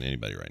this better than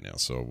anybody right now.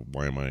 So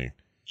why am I?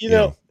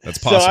 That's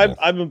possible.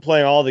 So I've been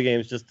playing all the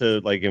games just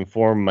to like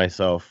inform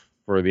myself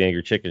for the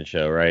Angry Chicken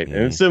show, right? Mm-hmm.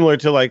 And it's similar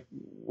to like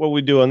what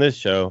we do on this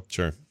show.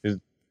 Sure. Is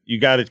you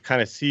got to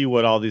kind of see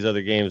what all these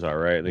other games are,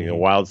 right?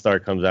 Mm-hmm.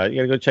 Wildstar comes out, you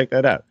got to go check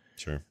that out.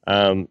 Sure.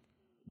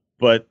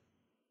 but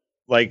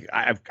like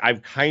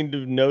I've kind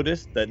of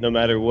noticed that no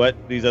matter what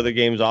these other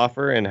games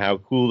offer and how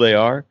cool they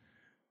are,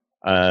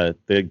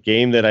 the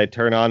game that I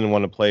turn on and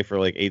want to play for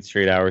like 8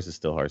 straight hours is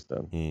still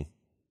Hearthstone.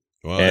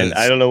 Well, and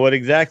I don't know what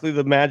exactly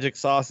the magic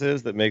sauce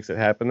is that makes it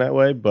happen that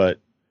way, but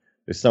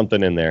there's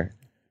something in there.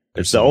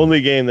 It's the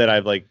only game that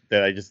I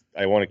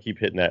want to keep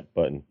hitting that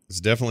button.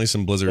 It's definitely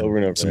some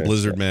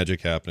Blizzard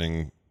magic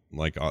happening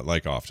like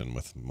often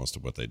with most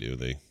of what they do.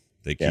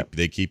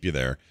 They keep you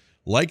there.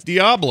 Like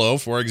Diablo,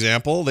 for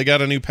example, they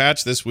got a new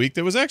patch this week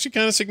that was actually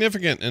kind of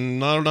significant, and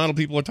not a lot of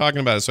people are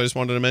talking about it, so I just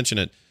wanted to mention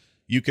it.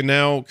 You can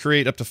now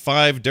create up to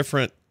 5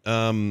 different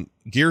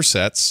gear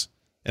sets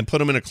and put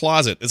them in a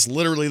closet. It's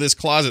literally this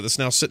closet that's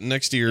now sitting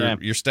next to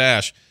your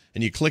stash,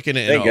 and you click in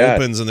it and it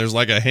opens, and there's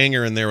like a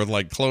hanger in there with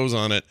like clothes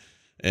on it.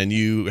 And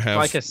you have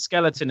like a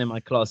skeleton in my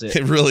closet.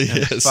 It really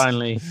is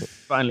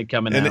finally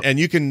coming out. And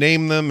you can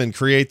name them and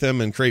create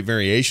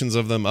variations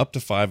of them, up to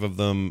 5 of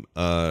them.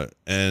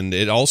 And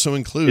it also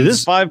includes. Is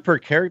this 5 per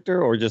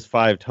character or just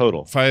 5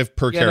 total? 5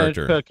 per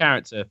character. No, per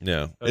character.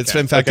 Yeah, okay. It's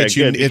in fact it's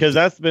good, because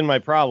that's been my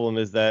problem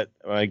is that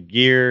my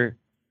gear,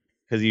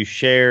 because you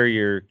share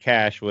your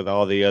cash with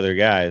all the other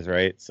guys,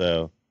 right?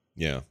 So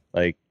yeah,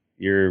 like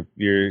you're.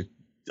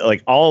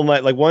 Like all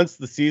my once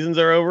the seasons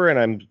are over and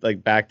I'm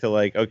like back to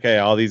like, okay,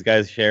 all these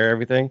guys share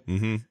everything.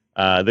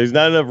 Mm-hmm. There's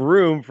not enough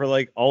room for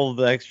like all of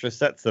the extra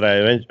sets that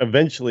I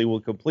eventually will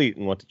complete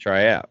and want to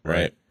try out.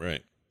 Right.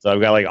 So I've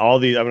got like all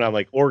these. I'm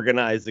like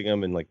organizing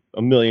them in like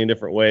a million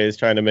different ways,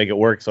 trying to make it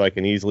work so I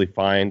can easily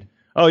find.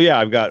 Oh yeah,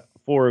 I've got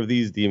 4 of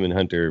these Demon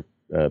Hunter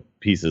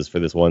pieces for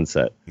this one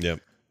set.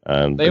 Yep.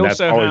 They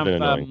also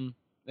have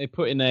they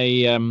put in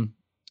a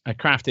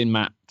crafting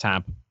map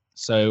tab.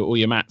 So all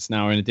your mats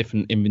now are in a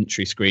different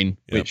inventory screen,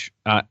 which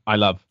I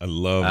love. I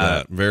love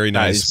that. Very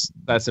nice.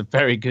 That's a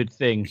very good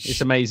thing.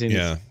 It's amazing.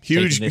 Yeah,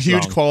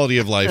 huge quality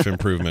of life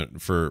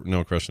improvement for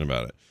no question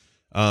about it.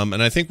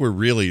 And I think we're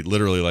really,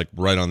 literally, like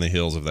right on the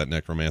heels of that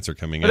Necromancer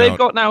coming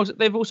out.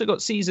 They've also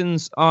got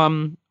seasons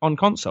on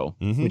console,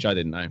 which I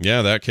didn't know.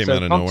 Yeah, that came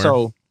out of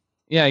nowhere.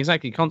 Yeah,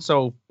 exactly.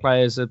 Console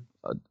players are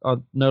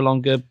no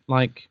longer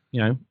like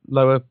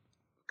lower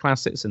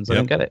class citizens. I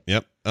don't get it.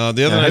 Yep. The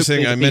other nice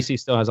thing PC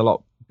still has a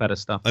lot better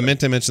stuff. I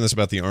meant to mention this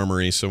about the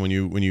armory. So when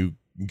you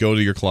go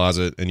to your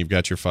closet and you've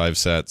got your 5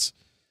 sets,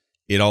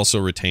 it also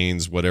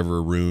retains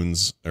whatever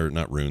runes, or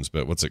not runes,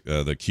 but what's it,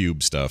 the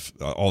cube stuff.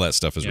 All that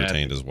stuff is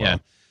retained as well. Yeah.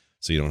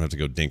 So you don't have to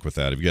go dink with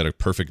that. If you got a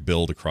perfect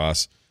build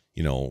across,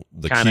 the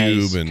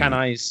cube and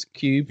Kanai's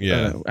cube.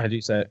 Yeah. How do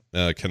you say it?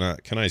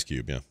 Kanai's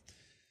cube. Yeah.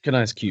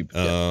 Kanai's cube.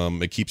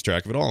 It keeps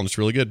track of it all, and it's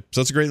really good.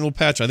 So it's a great little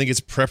patch. I think it's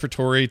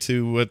preparatory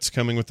to what's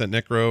coming with that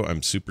Necro.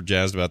 I'm super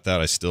jazzed about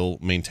that. I still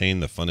maintain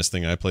the funnest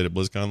thing I played at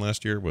BlizzCon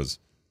last year was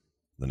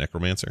the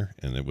Necromancer,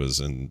 and it was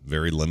in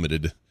very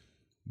limited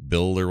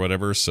build or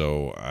whatever,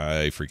 so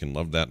I freaking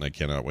loved that, and I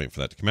cannot wait for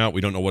that to come out. We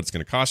don't know what it's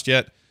going to cost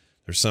yet.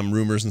 There's some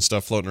rumors and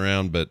stuff floating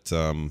around, but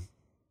I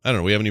don't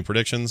know. We have any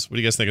predictions? What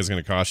do you guys think it's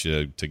going to cost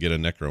you to get a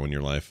Necro in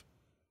your life?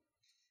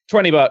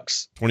 $20.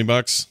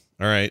 $20?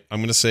 All right, I'm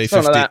going to say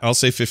 15. I'll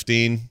say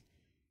 15.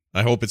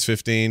 I hope it's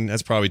 15.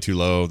 That's probably too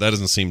low. That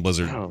doesn't seem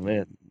Blizzard. Oh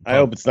man, I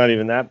hope it's not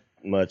even that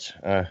much.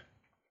 I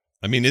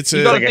mean, it's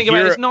you got to think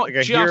about it.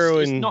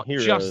 It's not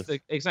just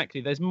exactly.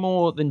 There's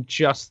more than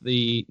just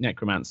the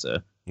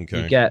Necromancer.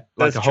 Okay, you get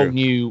like a whole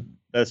new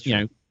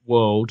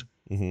world.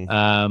 Mm-hmm.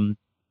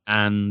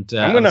 And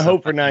I'm going to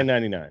hope for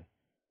 $9.99.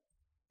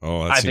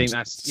 Oh, I think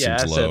that's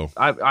low.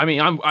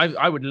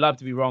 I would love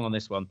to be wrong on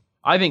this one.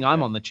 I think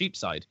I'm on the cheap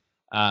side,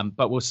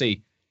 but we'll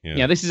see.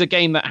 Yeah, this is a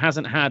game that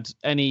hasn't had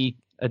any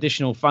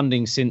additional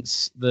funding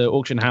since the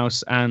Auction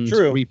House and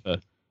Reaper,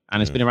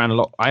 and it's been around a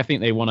lot. I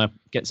think they want to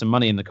get some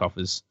money in the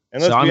coffers.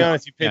 And let's be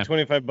honest, you paid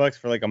 $25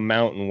 for like a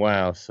mount and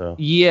WoW, so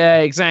yeah,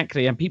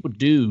 exactly. And people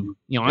do.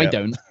 I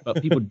don't,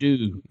 but people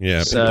do.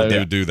 Yeah,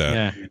 people do that.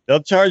 Yeah.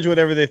 They'll charge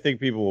whatever they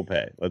think people will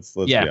pay. Let's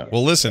be honest.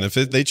 Well, listen, if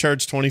they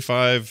charge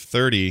 $25,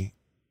 $30.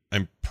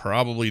 I'm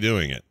probably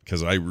doing it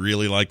because I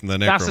really like the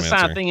Necromancer. That's the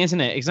sad thing,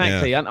 isn't it?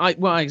 Exactly. Yeah.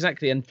 And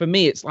exactly. And for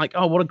me, it's like,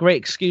 oh, what a great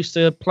excuse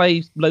to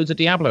play loads of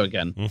Diablo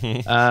again.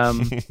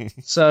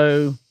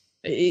 So,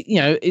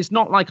 it's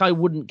not like I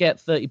wouldn't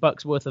get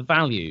 $30 worth of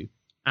value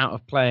out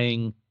of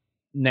playing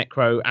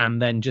Necro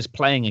and then just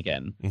playing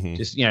again. Mm-hmm.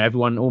 Just,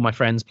 everyone, all my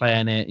friends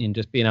playing it and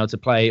just being able to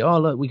play, oh,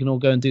 look, we can all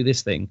go and do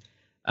this thing.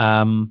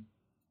 But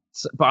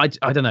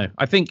I don't know.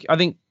 I think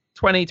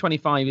 20,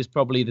 25 is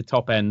probably the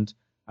top end.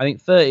 I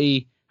think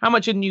 30. How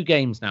much are new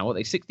games now? What are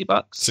they, $60?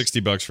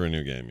 $60 for a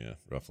new game, yeah,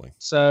 roughly.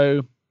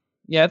 So,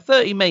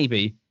 30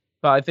 maybe,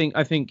 but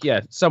I think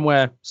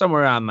somewhere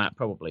around that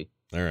probably.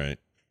 All right.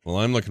 Well,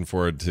 I'm looking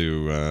forward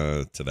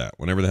to that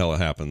whenever the hell it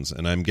happens,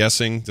 and I'm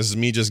guessing this is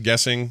me just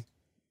guessing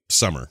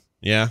summer,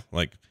 yeah,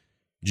 like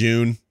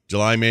June,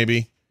 July,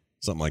 maybe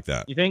something like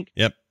that. You think?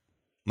 Yep.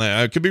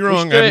 I could be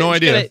wrong. I have no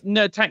idea.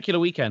 Notacular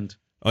weekend.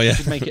 Oh yeah. We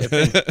should make it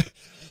a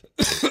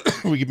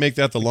thing. We could make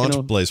that the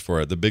launch place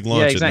for it. The big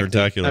launch at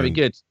Notacular. That'd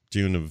be good.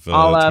 June of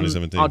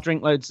 2017. I'll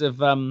drink loads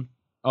of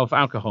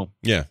alcohol.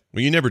 Yeah.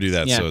 Well, you never do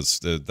that, so it's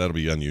that'll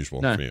be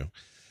unusual for you.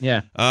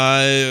 Yeah.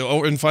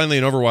 And finally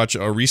in Overwatch,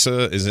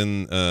 Orisa is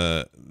in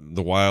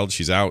the wild.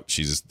 She's out.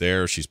 She's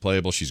there. She's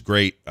playable. She's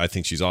great. I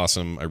think she's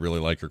awesome. I really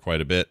like her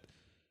quite a bit.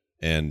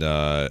 And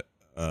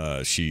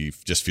she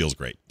just feels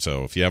great.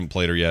 So if you haven't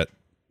played her yet,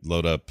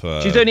 load up.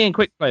 She's only in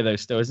quick play though,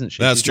 still, isn't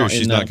she? That's true.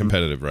 She's not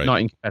competitive, right? Not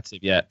in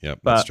competitive yet. Yep,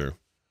 but, that's true.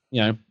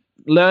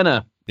 Learn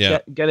her. Yeah.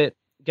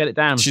 Get it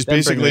down. She's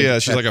basically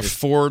she's like a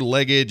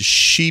 4-legged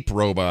sheep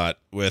robot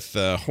with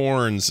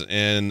horns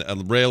and a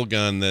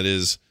railgun that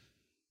is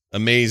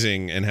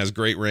amazing and has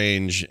great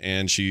range,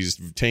 and she's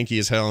tanky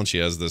as hell, and she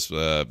has this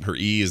her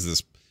E is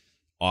this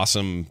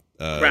awesome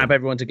grab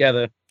everyone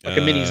together like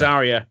a mini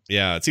Zarya.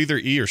 Yeah, it's either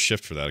E or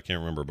shift for that. I can't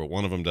remember, but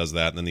one of them does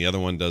that, and then the other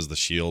one does the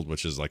shield,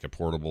 which is like a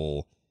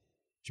portable.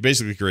 She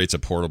basically creates a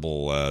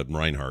portable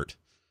Reinhardt.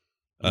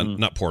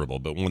 Not portable,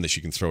 but one that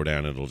she can throw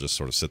down. It'll just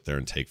sort of sit there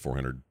and take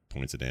 400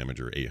 points of damage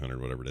or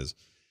 800, whatever it is.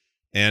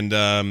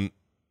 And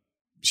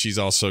she's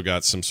also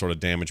got some sort of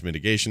damage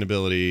mitigation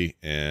ability,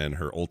 and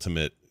her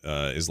ultimate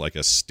is like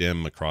a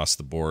stem across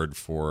the board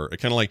for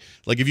kind of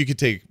like if you could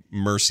take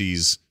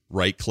Mercy's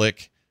right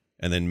click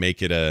and then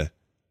make it a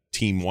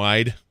team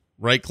wide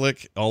right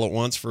click all at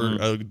once for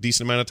a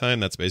decent amount of time.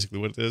 That's basically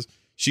what it is.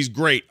 She's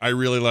great. I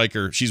really like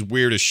her. She's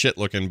weird as shit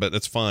looking, but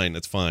that's fine.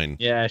 It's fine.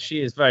 Yeah,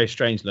 she is very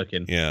strange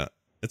looking. Yeah.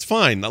 It's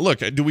fine. Look,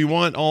 do we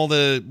want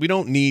we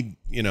don't need,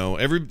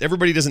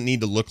 everybody doesn't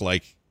need to look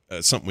like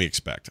something we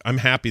expect. I'm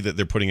happy that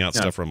they're putting out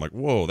stuff where I'm like,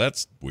 whoa,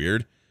 that's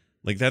weird.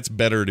 Like, that's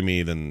better to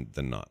me than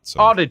not. So.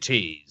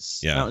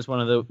 Oddities. Yeah. That's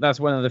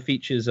one of the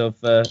features of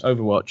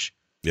Overwatch.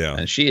 Yeah.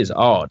 And she is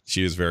odd.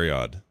 She is very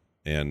odd.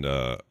 And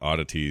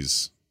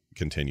oddities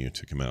continue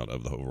to come out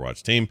of the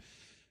Overwatch team.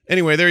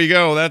 Anyway, there you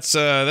go.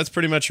 That's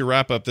pretty much your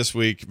wrap up this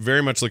week.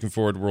 Very much looking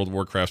forward to World of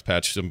Warcraft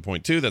patch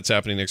 7.2. That's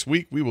happening next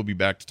week. We will be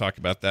back to talk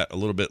about that a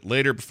little bit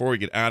later. Before we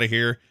get out of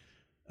here,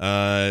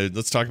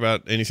 let's talk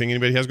about anything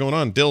anybody has going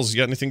on. Dills, you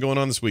got anything going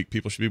on this week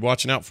people should be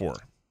watching out for?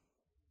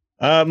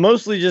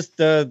 Mostly just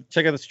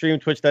check out the stream,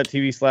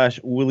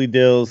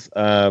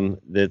 twitch.tv/WillieDills.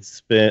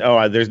 That's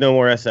been there's no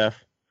more SF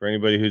for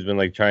anybody who's been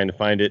like trying to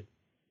find it.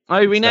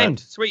 Oh,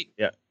 renamed. Sweet.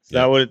 Yeah.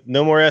 So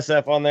no more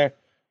SF on there.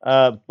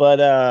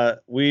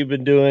 But we've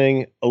been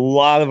doing a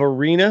lot of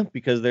arena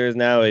because there's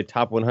now a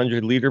top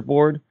 100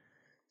 leaderboard.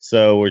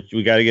 So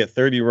we got to get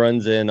 30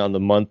 runs in on the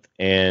month.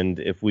 And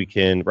if we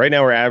can, right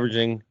now we're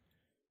averaging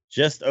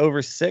just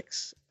over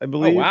 6, I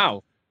believe. Oh,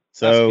 wow.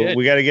 So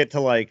we got to get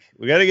to like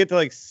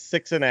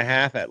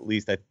 6.5 at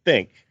least, I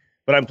think.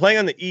 But I'm playing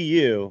on the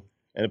EU,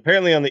 and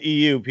apparently on the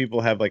EU,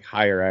 people have like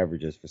higher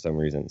averages for some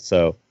reason.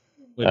 So,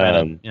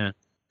 yeah.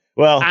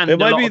 Well, and it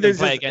might be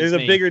there's a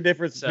me, bigger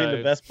difference between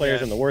the best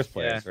players and the worst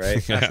players,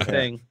 right? That's the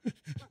thing.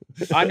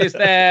 I'm just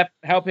there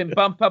helping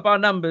bump up our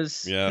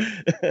numbers. Yeah.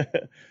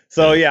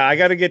 So I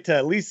got to get to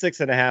at least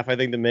 6.5, I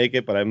think, to make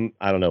it. But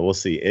I don't know. We'll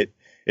see. It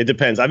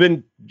depends. I've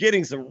been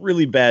getting some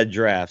really bad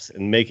drafts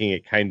and making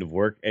it kind of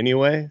work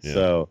anyway. Yeah.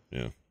 So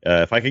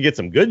if I could get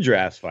some good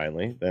drafts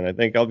finally, then I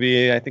think I'll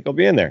be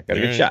in there. Got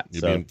a good shot.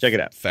 So check it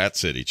out. Fat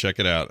City. Check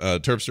it out.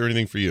 Terpster,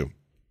 anything for you?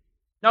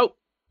 Nope.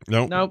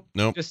 No.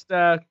 Just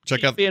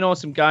check out being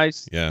awesome,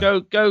 guys. Yeah.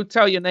 Go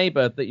tell your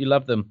neighbor that you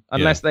love them,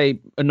 unless they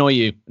annoy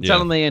you. Tell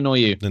them they annoy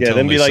you.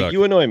 Then be like,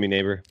 you annoy me,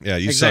 neighbor. Yeah,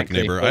 you suck,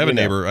 neighbor. I have a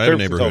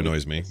neighbor who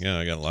annoys me. Yeah,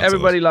 I got lots.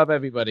 Everybody of those. love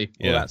everybody.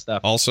 All that stuff.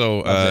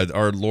 Also,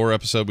 our lore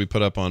episode we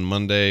put up on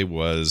Monday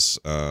was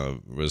I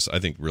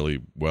think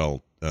really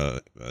well done.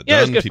 Yeah,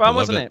 it was good People fun,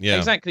 wasn't it? Yeah.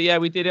 Exactly. Yeah,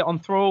 we did it on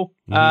Thrall.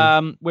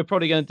 We're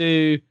probably going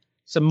to do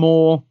some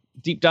more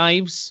deep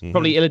dives.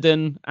 Probably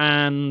Illidan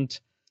and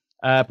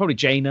probably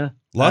Jaina.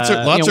 Lots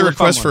of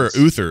requests for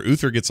Uther.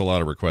 Uther gets a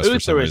lot of requests for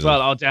some reason. As well.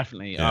 Oh,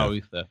 defindettely. Yeah. Oh,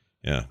 Uther.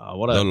 Yeah.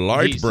 Oh, the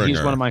Lightbringer.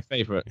 He's one of my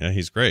favorite. Yeah,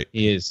 he's great.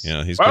 He is.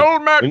 Yeah, he's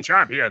Old man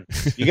champion.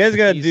 You guys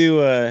got to do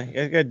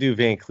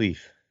Van Cleef.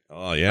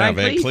 Oh yeah,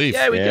 Van Cleef.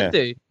 Yeah, we could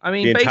do. I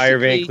mean, the entire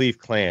Van Cleef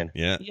clan.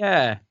 Yeah.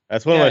 Yeah.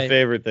 That's one of my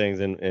favorite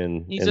things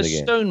in He's the a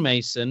game.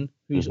 stonemason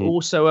who's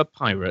also a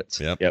pirate.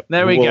 Yep.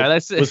 There we go.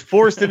 Was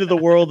forced into the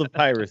world of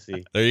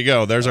piracy. There you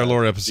go. There's our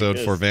lore episode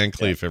for Van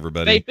Cleef,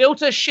 everybody. They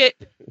built a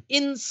ship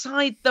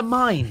inside the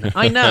mine.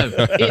 I know.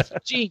 It's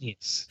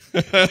genius.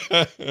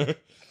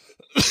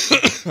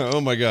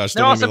 Oh my gosh.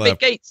 There are some big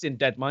gates in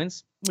Dead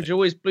Mines, which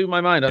always blew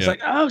my mind. I was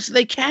like, oh, so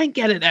they can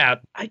get it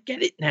out. I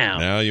get it now.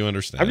 Now you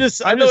understand. I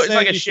know it's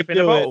like a ship in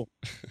a boat.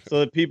 So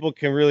that people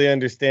can really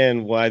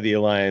understand why the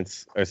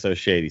Alliance are so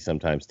shady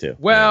sometimes too.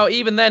 Well,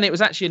 even then it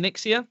was actually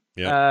Anixia.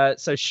 Yeah.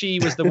 So she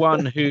was the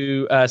one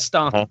who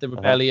started the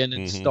rebellion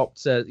and stopped,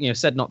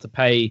 said not to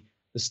pay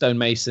the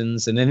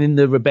stonemasons. And then in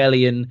the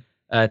rebellion,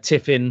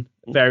 Tiffin,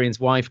 Varian's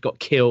wife, got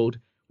killed.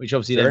 Which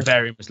obviously then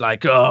Varian was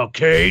like, oh,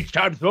 okay, it's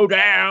time to throw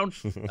down.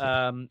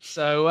 There was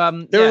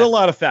a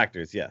lot of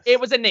factors, yes. It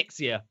was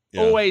Anixia.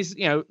 Yeah. Always,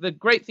 the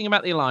great thing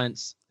about the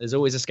Alliance, there's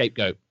always a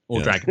scapegoat.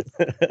 Or dragon.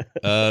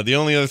 The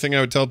only other thing I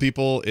would tell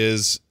people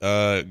is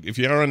if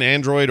you are on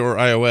Android or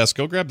iOS,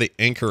 go grab the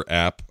Anchor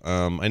app.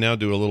 I now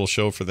do a little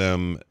show for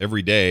them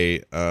every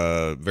day,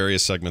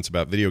 various segments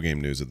about video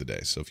game news of the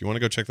day. So if you want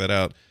to go check that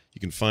out, you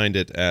can find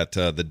it at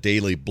the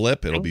Daily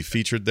Blip. It'll be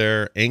featured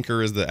there.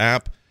 Anchor is the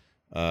app,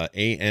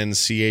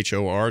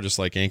 ANCHOR, just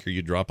like anchor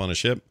you drop on a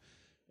ship.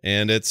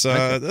 And it's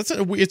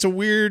it's a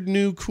weird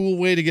new cool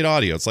way to get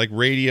audio. It's like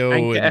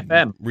radio and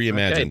FM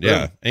reimagined. Okay,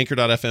 yeah,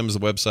 Anchor.fm is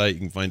the website. You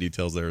can find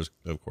details there,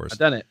 of course. I've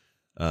done it.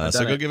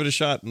 So go give it a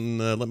shot and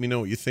let me know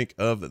what you think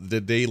of the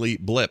Daily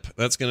Blip.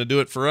 That's going to do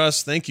it for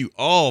us. Thank you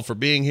all for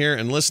being here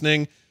and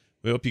listening.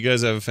 We hope you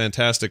guys have a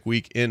fantastic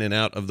week in and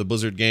out of the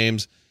Blizzard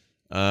games.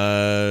 Go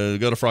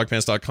to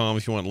frogpants.com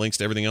if you want links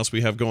to everything else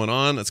we have going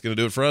on. That's going to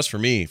do it for us. For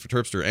me, for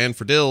Terpster, and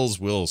for Dills.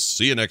 We'll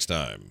see you next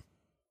time.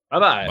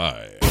 Bye-bye.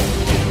 Bye.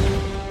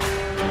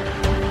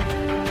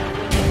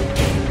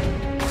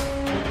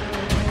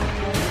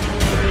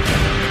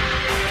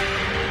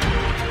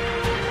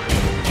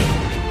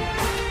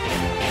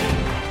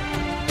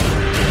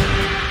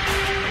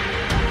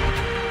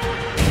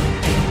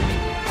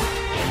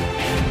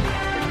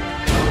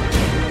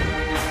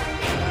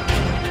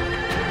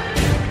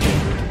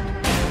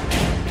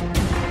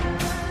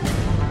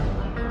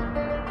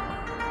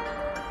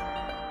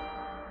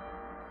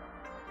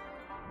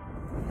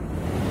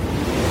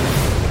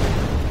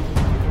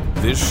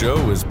 This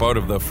show is part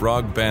of the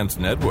Frog Pants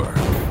Network.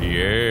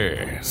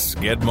 Yes.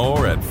 Get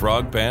more at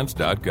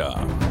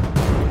frogpants.com.